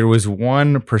 if there was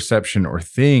one perception or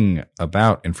thing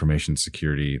about information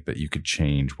security that you could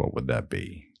change, what would that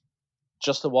be?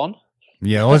 Just the one?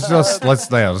 Yeah, let's have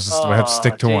to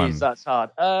stick to one. That's hard.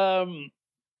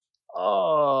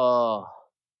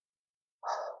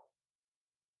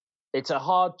 It's a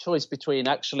hard choice between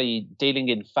actually dealing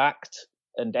in fact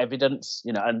and evidence,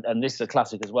 and this is a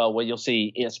classic as well, where you'll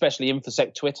see, especially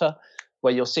InfoSec Twitter,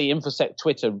 where you'll see InfoSec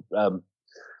Twitter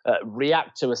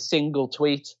react to a single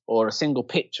tweet or a single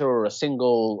picture or a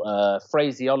single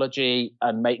phraseology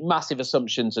and make massive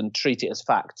assumptions and treat it as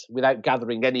fact without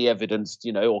gathering any evidence,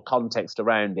 or context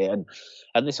around it.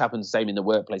 And this happens the same in the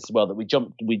workplace as well, that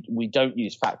we don't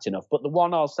use fact enough. But the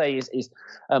one I'll say is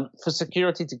for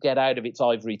security to get out of its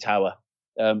ivory tower,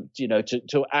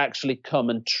 to actually come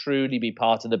and truly be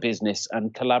part of the business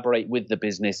and collaborate with the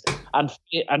business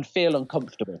and feel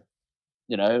uncomfortable.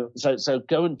 So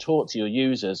go and talk to your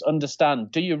users.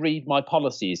 Understand, do you read my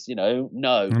policies? No.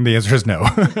 And the answer is no.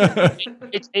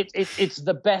 It's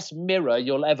the best mirror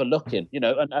you'll ever look in,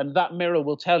 and that mirror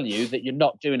will tell you that you're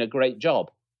not doing a great job.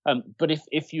 But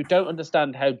if you don't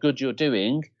understand how good you're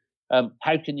doing,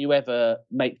 how can you ever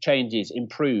make changes,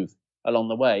 improve along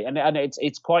the way? And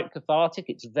it's quite cathartic.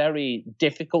 It's very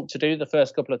difficult to do the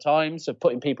first couple of times of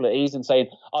putting people at ease and saying,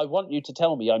 I want you to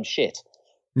tell me I'm shit.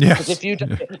 Yes. Because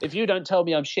if you don't tell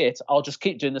me I'm shit, I'll just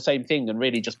keep doing the same thing and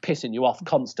really just pissing you off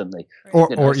constantly.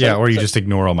 Or you just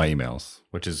ignore all my emails,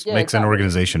 which makes an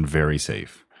organization very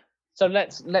safe. So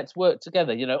let's work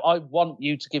together. I want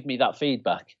you to give me that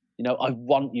feedback. I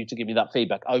want you to give me that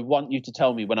feedback. I want you to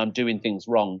tell me when I'm doing things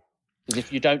wrong. Because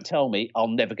if you don't tell me, I'll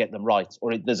never get them right,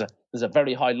 or there's a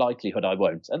very high likelihood I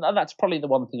won't. And that's probably the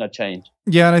one thing I'd change.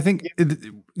 Yeah, and I think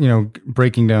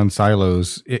breaking down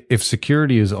silos. If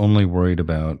security is only worried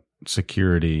about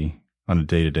security on a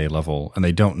day-to-day level, and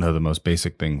they don't know the most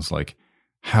basic things like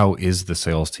how is the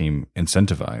sales team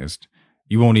incentivized,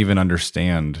 you won't even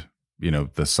understand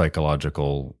the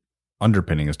psychological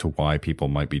underpinning as to why people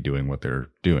might be doing what they're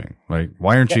doing. Right?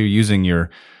 Why aren't you using your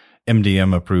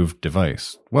MDM approved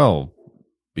device? Well,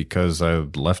 because I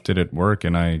left it at work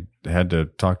and I had to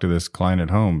talk to this client at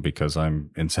home because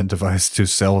I'm incentivized to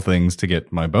sell things to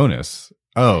get my bonus.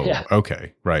 Oh,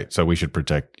 okay. Right. So we should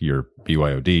protect your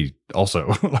BYOD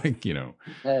also,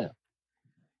 Yeah.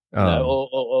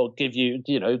 Or give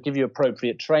you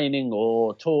appropriate training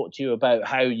or talk to you about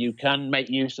how you can make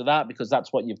use of that, because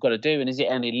that's what you've got to do. And is it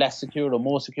any less secure or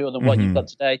more secure than what you've got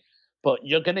today? But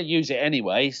you're going to use it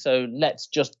anyway, so let's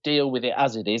just deal with it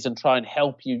as it is and try and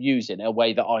help you use it in a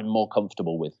way that I'm more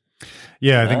comfortable with.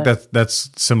 Yeah, I think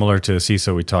that's similar to a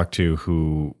CISO we talked to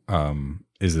who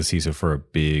is the CISO for a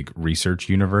big research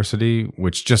university,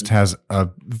 which just has a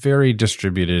very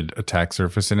distributed attack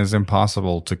surface and is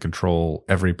impossible to control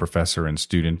every professor and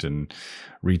student and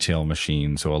retail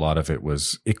machine. So a lot of it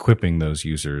was equipping those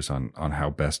users on how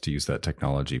best to use that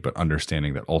technology, but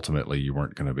understanding that ultimately you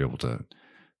weren't going to be able to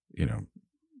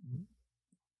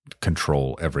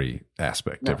control every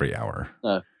aspect every hour.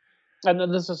 No. And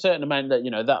then there's a certain amount that,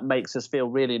 that makes us feel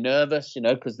really nervous,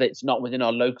 because it's not within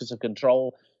our locus of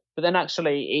control. But then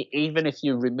actually, even if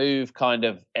you remove kind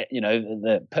of,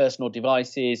 the personal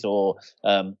devices or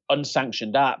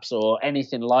unsanctioned apps or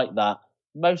anything like that,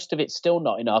 most of it's still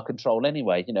not in our control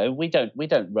anyway. We don't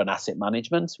run asset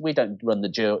management. We don't run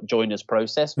the joiners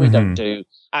process. We don't do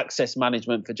access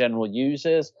management for general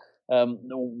users.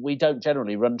 We don't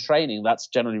generally run training. That's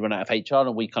generally run out of HR,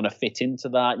 and we kind of fit into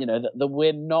that. That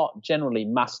we're not generally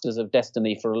masters of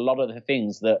destiny for a lot of the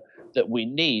things that we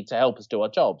need to help us do our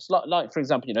jobs. Like for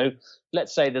example,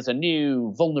 let's say there's a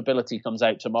new vulnerability comes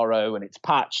out tomorrow and it's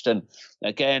patched, and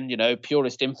again,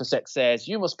 purist InfoSec says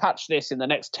you must patch this in the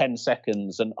next 10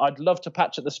 seconds, and I'd love to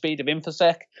patch at the speed of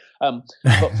InfoSec, but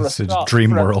for it's a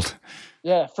dream world.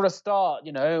 Yeah, for a start,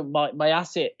 my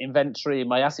asset inventory,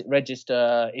 my asset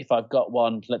register, if I've got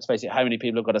one, let's face it, how many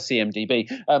people have got a CMDB?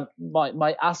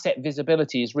 My asset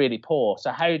visibility is really poor.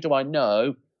 So how do I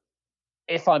know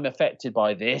if I'm affected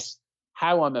by this,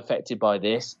 how I'm affected by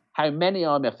this, how many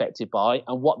I'm affected by,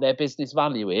 and what their business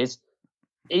value is,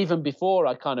 even before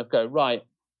I kind of go, right,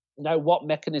 now what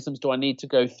mechanisms do I need to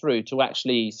go through to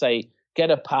actually, say,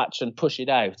 get a patch and push it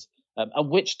out?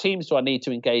 And which teams do I need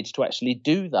to engage to actually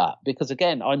do that? Because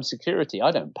again, I'm security.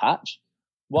 I don't patch.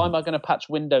 Why am I going to patch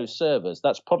Windows servers?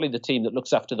 That's probably the team that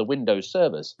looks after the Windows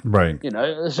servers. Right.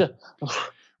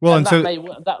 Well, and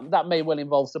that may well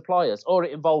involve suppliers, or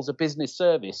it involves a business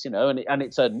service, and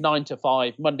it's a 9 to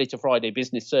 5, Monday to Friday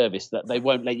business service that they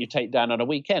won't let you take down on a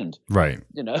weekend. Right.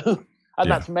 And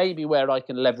that's maybe where I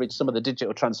can leverage some of the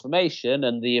digital transformation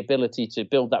and the ability to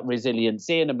build that resilience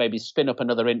in, and maybe spin up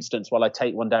another instance while I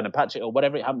take one down and patch it, or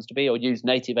whatever it happens to be, or use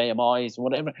native AMIs, or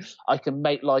whatever. I can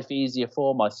make life easier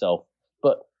for myself.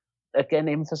 But again,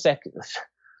 InfoSec,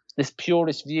 this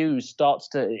purist view starts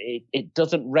to, it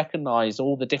doesn't recognize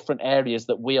all the different areas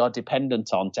that we are dependent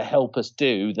on to help us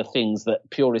do the things that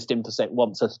purist InfoSec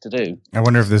wants us to do. I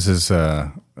wonder if this is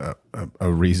a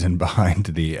reason behind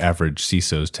the average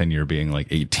CISO's tenure being like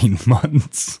 18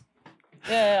 months.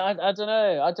 Yeah, I don't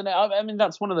know. I mean,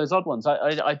 that's one of those odd ones.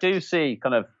 I do see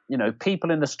kind of,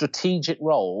 people in a strategic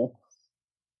role,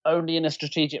 only in a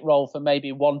strategic role for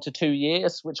maybe 1 to 2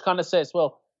 years, which kind of says,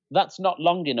 well, that's not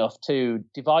long enough to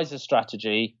devise a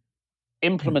strategy,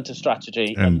 implement a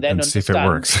strategy, and then see if it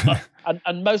works.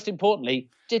 and most importantly,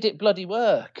 did it bloody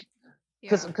work?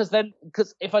 Because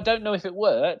if I don't know if it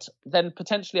worked, then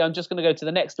potentially I'm just going to go to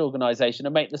the next organization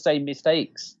and make the same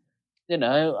mistakes.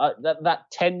 That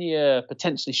tenure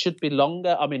potentially should be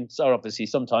longer. I mean, so obviously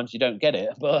sometimes you don't get it,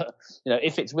 but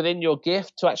if it's within your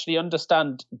gift to actually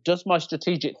understand, does my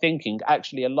strategic thinking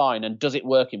actually align, and does it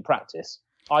work in practice?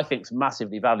 I think it's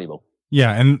massively valuable.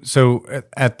 Yeah, and so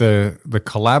at the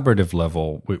collaborative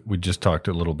level, we just talked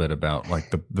a little bit about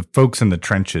like the folks in the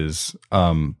trenches.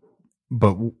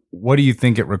 But what do you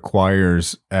think it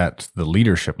requires at the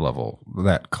leadership level,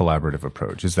 that collaborative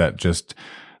approach? Is that just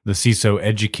the CISO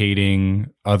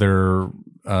educating other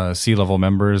C-level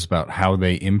members about how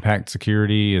they impact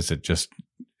security? Is it just,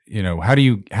 how do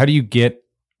you get,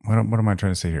 what am I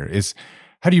trying to say here?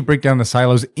 How do you break down the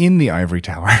silos in the ivory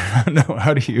tower? No,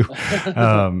 how do you,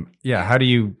 how do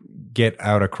you get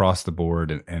out across the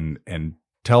board and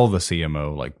tell the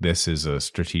CMO, like, this is a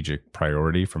strategic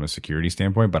priority from a security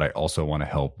standpoint, but I also want to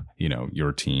help,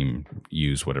 your team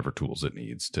use whatever tools it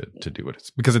needs to do it.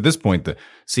 Because at this point, the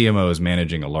CMO is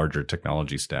managing a larger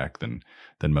technology stack than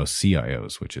most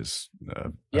CIOs, which is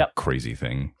a crazy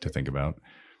thing to think about.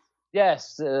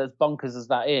 Yes, as bonkers as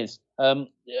that is.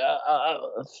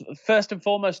 First and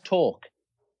foremost, talk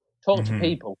to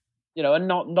people, and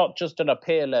not just at a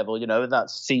peer level,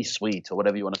 that's C-suite or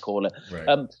whatever you want to call it,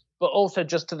 right. But also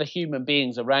just to the human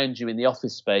beings around you in the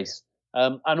office space,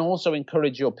 and also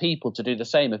encourage your people to do the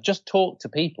same. Just talk to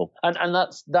people, and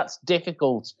that's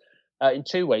difficult in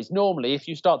two ways. Normally, if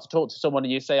you start to talk to someone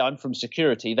and you say, "I'm from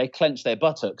security," they clench their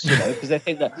buttocks, because they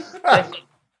think that.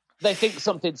 They think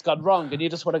something's gone wrong, and you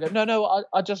just want to go, no,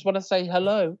 I just want to say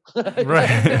hello. Right.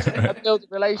 And build a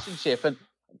relationship.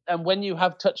 And when you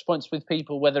have touch points with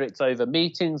people, whether it's over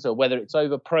meetings or whether it's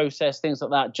over process, things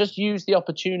like that, just use the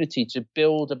opportunity to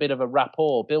build a bit of a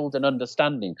rapport, build an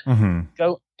understanding.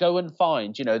 Mm-hmm. Go and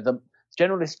find,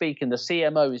 generally speaking, the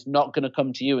CMO is not going to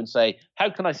come to you and say, how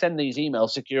can I send these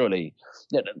emails securely?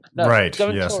 No, right. Go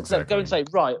and yes, exactly. Go and say,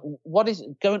 right, what is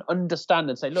it? Go and understand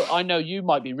and say, look, I know you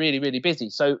might be really, really busy.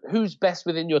 So who's best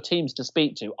within your teams to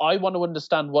speak to? I want to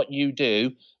understand what you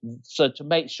do. So to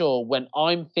make sure when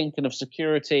I'm thinking of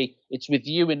security, it's with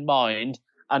you in mind,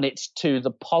 and it's to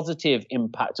the positive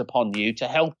impact upon you to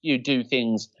help you do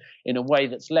things in a way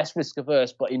that's less risk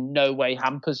averse, but in no way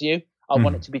hampers you. I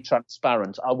want it to be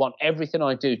transparent. I want everything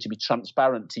I do to be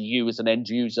transparent to you as an end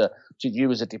user, to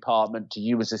you as a department, to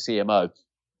you as a CMO.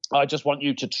 I just want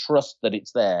you to trust that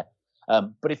it's there.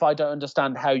 But if I don't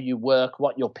understand how you work,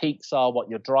 what your peaks are, what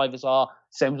your drivers are,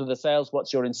 same with the sales,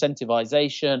 what's your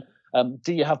incentivization,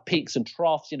 Do you have peaks and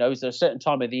troughs? Is there a certain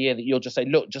time of the year that you'll just say,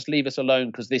 look, just leave us alone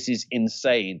because this is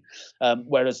insane?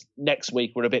 Whereas next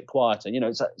week we're a bit quieter.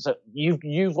 So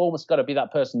you've almost got to be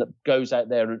that person that goes out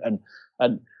there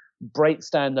and breaks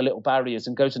down the little barriers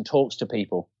and goes and talks to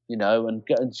people, and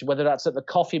whether that's at the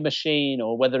coffee machine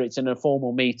or whether it's in a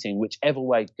formal meeting, whichever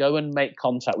way, go and make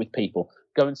contact with people.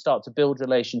 Go and start to build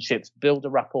relationships, build a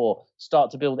rapport,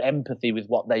 start to build empathy with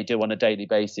what they do on a daily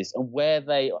basis and where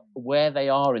they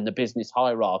are in the business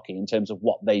hierarchy in terms of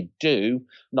what they do,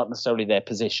 not necessarily their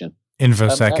position.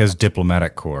 InfoSec as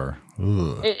diplomatic corps.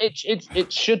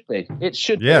 It should be. It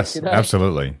should yes, be.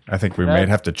 Absolutely. I think we might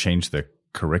have to change the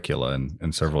curricula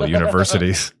in several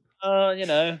universities.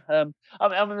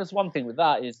 There's one thing with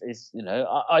that is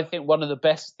I think one of the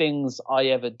best things I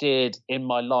ever did in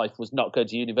my life was not go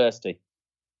to university.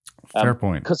 Fair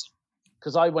point.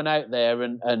 Because I went out there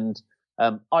and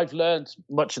I've learned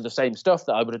much of the same stuff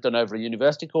that I would have done over a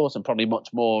university course and probably much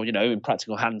more, in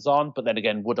practical hands-on. But then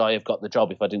again, would I have got the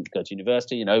job if I didn't go to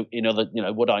university?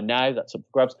 Would I now? That's up for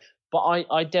grabs. But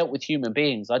I dealt with human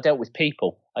beings. I dealt with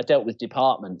people. I dealt with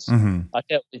departments. Mm-hmm. I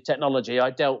dealt with technology.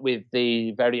 I dealt with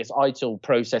the various ITIL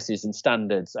processes and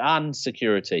standards and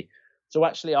security. So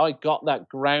actually, I got that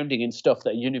grounding in stuff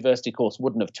that a university course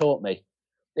wouldn't have taught me.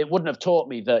 It wouldn't have taught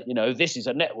me that, this is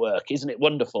a network, isn't it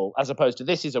wonderful? As opposed to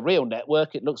this is a real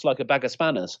network. It looks like a bag of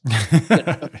spanners.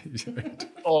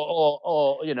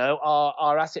 Or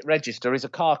our asset register is a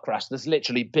car crash. There's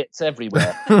literally bits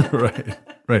everywhere.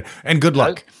 Right. And good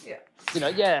luck.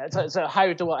 So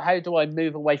how do I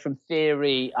move away from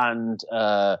theory and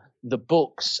the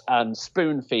books and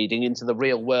spoon feeding into the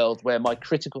real world where my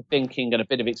critical thinking and a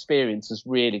bit of experience has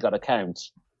really got to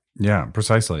count? Yeah,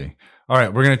 precisely. All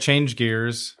right, we're going to change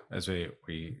gears as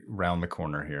we round the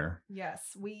corner here.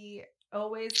 Yes, we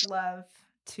always love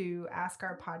to ask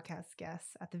our podcast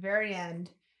guests at the very end,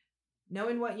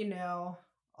 knowing what you know,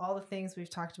 all the things we've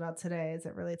talked about today as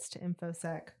it relates to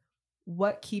InfoSec,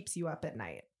 what keeps you up at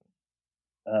night?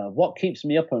 What keeps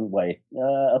me up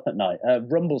at night?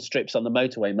 Rumble strips on the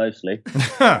motorway, mostly.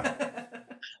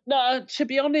 No, to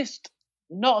be honest,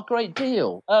 not a great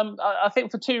deal. I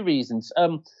think for two reasons.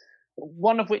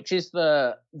 One of which is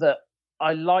that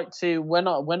I like to, when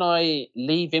I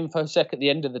leave InfoSec at the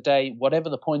end of the day, whatever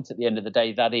the point at the end of the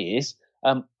day that is,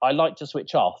 I like to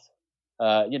switch off.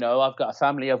 I've got a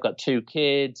family, I've got 2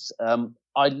 kids.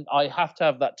 I have to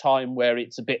have that time where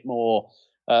it's a bit more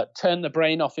turn the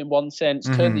brain off in one sense,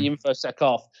 turn the InfoSec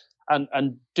off,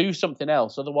 and do something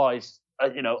else. Otherwise,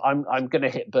 I'm going to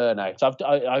hit burnout.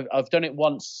 I've done it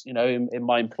once, in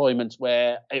my employment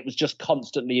where it was just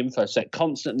constantly InfoSec,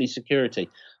 constantly security,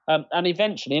 and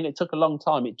eventually, and it took a long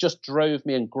time, it just drove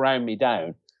me and ground me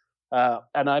down.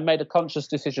 And I made a conscious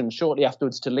decision shortly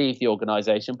afterwards to leave the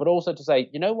organisation, but also to say,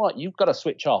 you know what, you've got to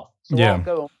switch off.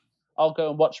 So I'll go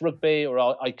and watch rugby, or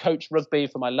I coach rugby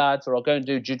for my lads, or I'll go and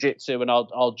do jiu-jitsu, and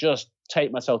I'll just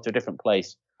take myself to a different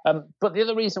place. But the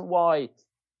other reason why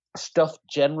stuff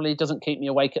generally doesn't keep me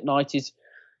awake at night is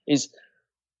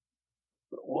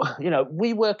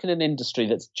we work in an industry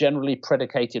that's generally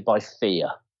predicated by fear.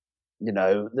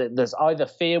 There's either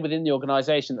fear within the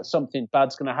organization that something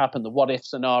bad's going to happen, the what if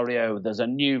scenario, there's a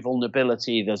new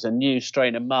vulnerability, there's a new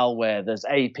strain of malware, there's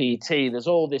APT, there's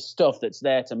all this stuff that's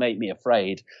there to make me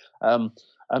afraid. And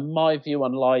my view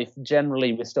on life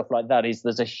generally with stuff like that is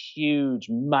there's a huge,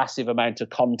 massive amount of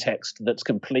context that's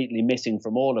completely missing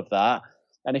from all of that.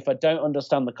 And if I don't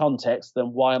understand the context,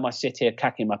 then why am I sit here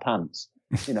cacking my pants?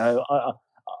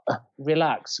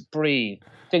 Relax, breathe,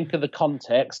 think of the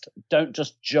context. Don't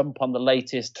just jump on the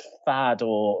latest fad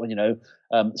or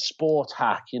sport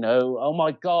hack. Oh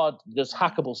my God, there's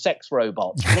hackable sex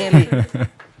robots. Really?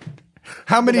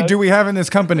 How many do we have in this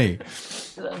company?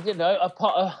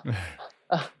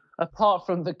 Apart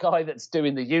from the guy that's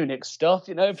doing the Unix stuff,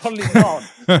 probably not.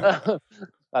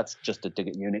 That's just a dig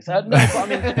at Unix. No, but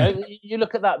I mean, you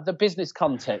look at that, the business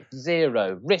context,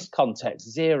 0, risk context,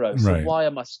 0. So why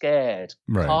am I scared?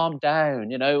 Right. Calm down.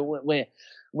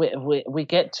 We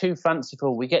get too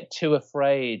fanciful. We get too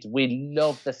afraid. We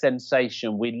love the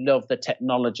sensation. We love the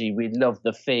technology. We love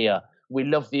the fear. We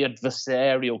love the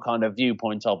adversarial kind of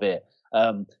viewpoint of it.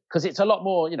 Because it's a lot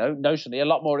more, notionally a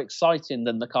lot more exciting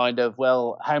than the kind of,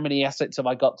 well, how many assets have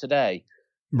I got today?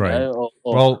 Right.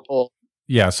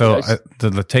 Yeah, so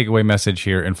the takeaway message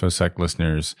here, InfoSec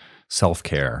listeners,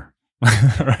 self-care,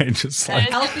 right? Just like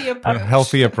a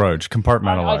healthy approach,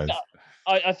 compartmentalize.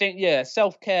 I think,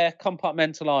 self-care,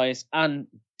 compartmentalize, and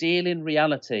deal in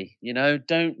reality.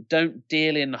 Don't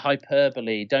deal in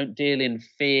hyperbole, don't deal in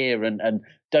fear, and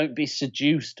don't be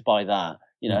seduced by that.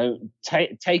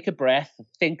 take a breath,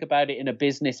 think about it in a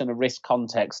business and a risk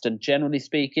context, and generally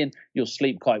speaking, you'll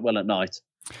sleep quite well at night.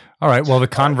 All right. Well, the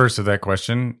converse of that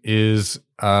question is,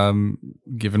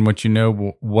 given what you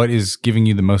know, what is giving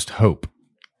you the most hope?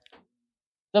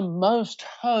 The most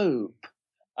hope?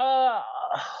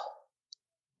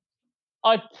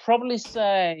 I'd probably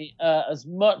say, as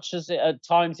much as at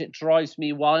times it drives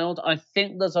me wild, I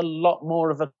think there's a lot more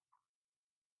of a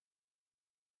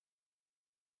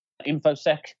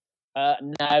infosec.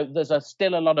 Now there's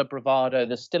still a lot of bravado.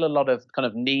 There's still a lot of kind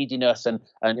of neediness, and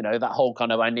that whole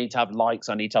kind of, I need to have likes,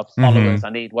 I need to have followers, I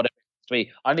need whatever it to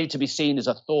be. I need to be seen as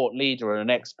a thought leader and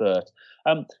an expert.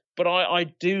 But I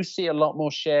do see a lot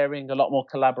more sharing, a lot more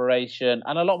collaboration,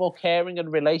 and a lot more caring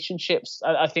and relationships.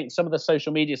 I think some of the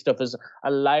social media stuff has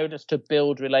allowed us to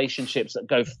build relationships that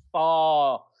go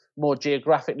far more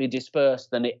geographically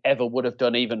dispersed than it ever would have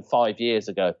done even 5 years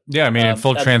ago. Yeah, I mean, in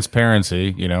full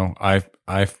transparency,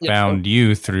 I found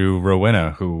you through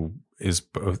Rowena, who is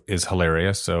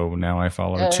hilarious. So now I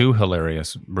follow two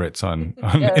hilarious Brits on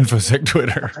InfoSec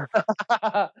Twitter.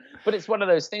 But it's one of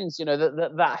those things,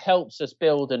 that helps us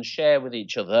build and share with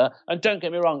each other. And don't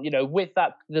get me wrong, with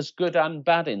that, there's good and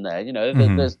bad in there.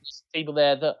 There's people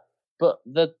there that. But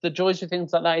the joys of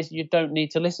things like that is you don't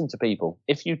need to listen to people.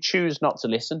 If you choose not to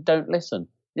listen, don't listen.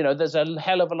 There's a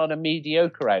hell of a lot of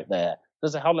mediocre out there.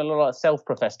 There's a hell of a lot of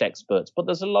self-professed experts, but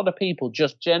there's a lot of people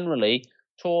just generally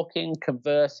talking,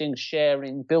 conversing,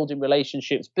 sharing, building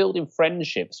relationships, building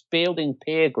friendships, building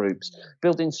peer groups,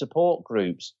 building support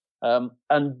groups. And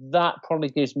that probably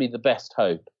gives me the best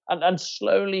hope. And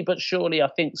slowly but surely, I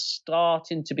think,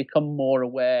 starting to become more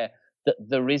aware that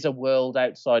there is a world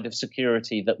outside of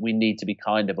security that we need to be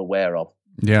kind of aware of.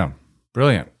 Yeah,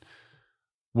 brilliant.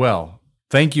 Well,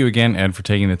 thank you again, Ed, for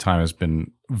taking the time. It's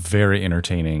been very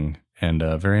entertaining and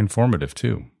very informative,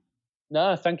 too.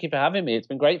 No, thank you for having me. It's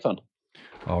been great fun.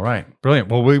 All right, brilliant.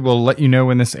 Well, we will let you know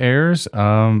when this airs,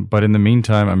 but in the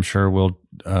meantime, I'm sure we'll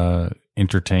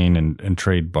entertain and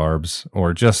trade barbs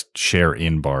or just share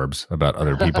in barbs about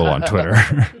other people on Twitter.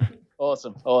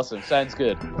 Awesome. Sounds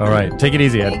good. All right. Take it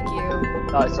easy, Ed. Thank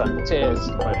you. Nice one. Cheers.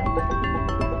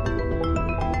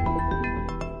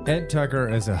 Ed Tucker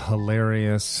is a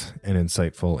hilarious and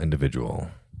insightful individual.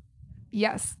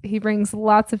 Yes, he brings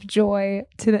lots of joy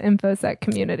to the InfoSec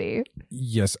community.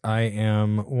 Yes, I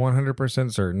am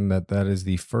 100% certain that is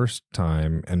the first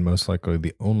time and most likely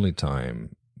the only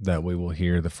time that we will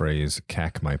hear the phrase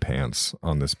 "cack my pants"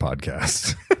 on this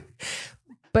podcast.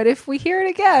 But if we hear it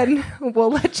again, we'll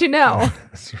let you know.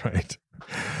 That's right.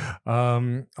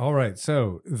 All right.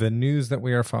 So the news that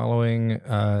we are following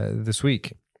this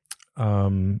week,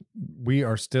 we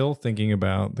are still thinking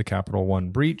about the Capital One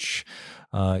breach.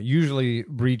 Usually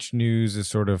breach news is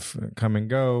sort of come and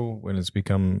go when it's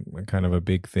become kind of a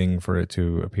big thing for it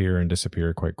to appear and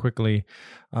disappear quite quickly.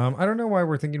 I don't know why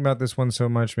we're thinking about this one so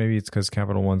much. Maybe it's because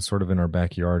Capital One's sort of in our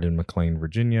backyard in McLean,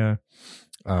 Virginia.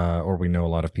 Or we know a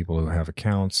lot of people who have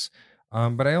accounts.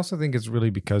 But I also think it's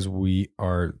really because we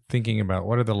are thinking about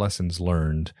what are the lessons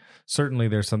learned. Certainly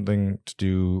there's something to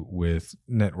do with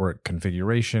network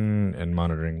configuration and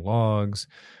monitoring logs.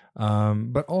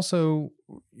 But also,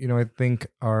 I think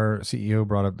our CEO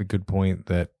brought up the good point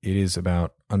that it is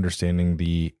about understanding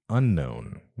the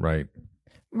unknown, right?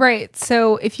 Right.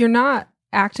 So if you're not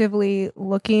actively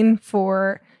looking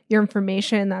for your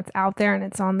information that's out there and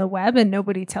it's on the web and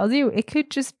nobody tells you, it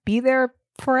could just be there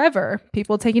forever.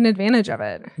 People taking advantage of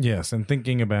it. Yes, and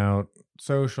thinking about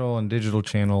social and digital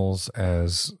channels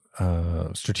as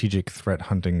strategic threat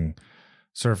hunting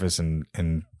surface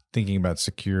and thinking about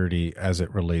security as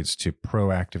it relates to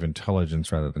proactive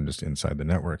intelligence rather than just inside the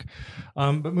network.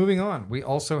 But moving on, we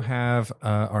also have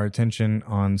our attention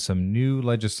on some new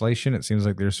legislation. It seems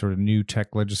like there's sort of new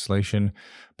tech legislation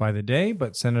by the day,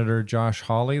 but Senator Josh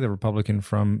Hawley, the Republican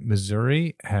from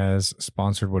Missouri, has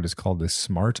sponsored what is called the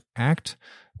SMART Act,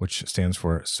 which stands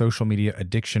for Social Media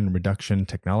Addiction Reduction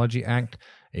Technology Act,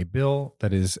 a bill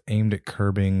that is aimed at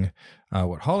curbing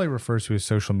what Hawley refers to as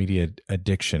social media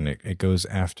addiction. It goes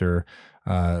after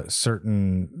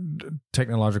certain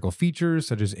technological features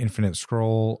such as infinite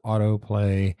scroll,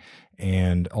 autoplay,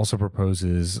 and also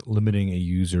proposes limiting a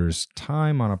user's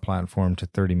time on a platform to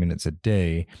 30 minutes a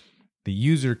day. The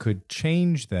user could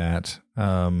change that,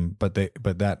 but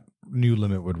that new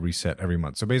limit would reset every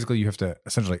month. So basically, you have to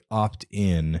essentially opt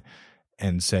in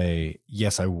and say,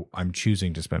 yes, I'm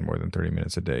choosing to spend more than 30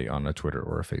 minutes a day on a Twitter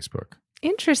or a Facebook.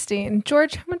 Interesting.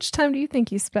 George, how much time do you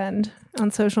think you spend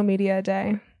on social media a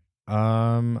day?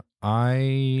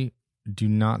 I do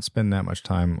not spend that much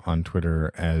time on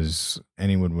Twitter, as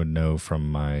anyone would know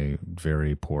from my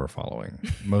very poor following,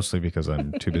 mostly because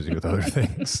I'm too busy with other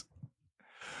things.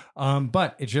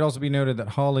 But it should also be noted that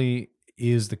Holly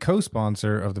is the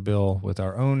co-sponsor of the bill with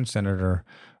our own Senator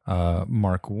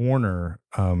Mark Warner,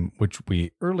 which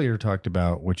we earlier talked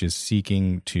about, which is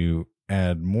seeking to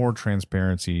add more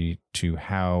transparency to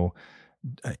how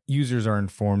users are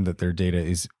informed that their data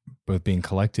is both being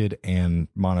collected and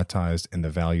monetized, and the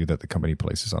value that the company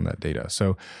places on that data.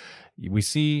 So we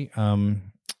see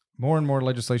more and more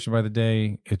legislation by the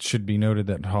day. It should be noted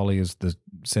that Hawley is the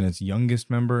Senate's youngest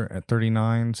member at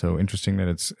 39. So interesting that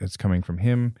it's coming from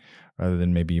him rather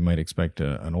than maybe you might expect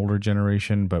an older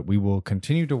generation. But we will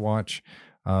continue to watch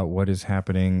what is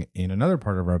happening in another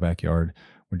part of our backyard,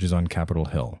 which is on Capitol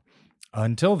Hill.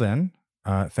 Until then,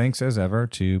 thanks as ever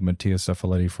to Mattias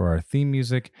Zuffoletti for our theme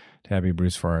music, to Abby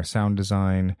Bruce for our sound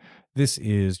design. This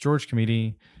is George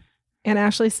Kamide and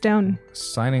Ashley Stone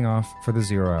signing off for the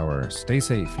 0 Hour. Stay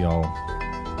safe, y'all.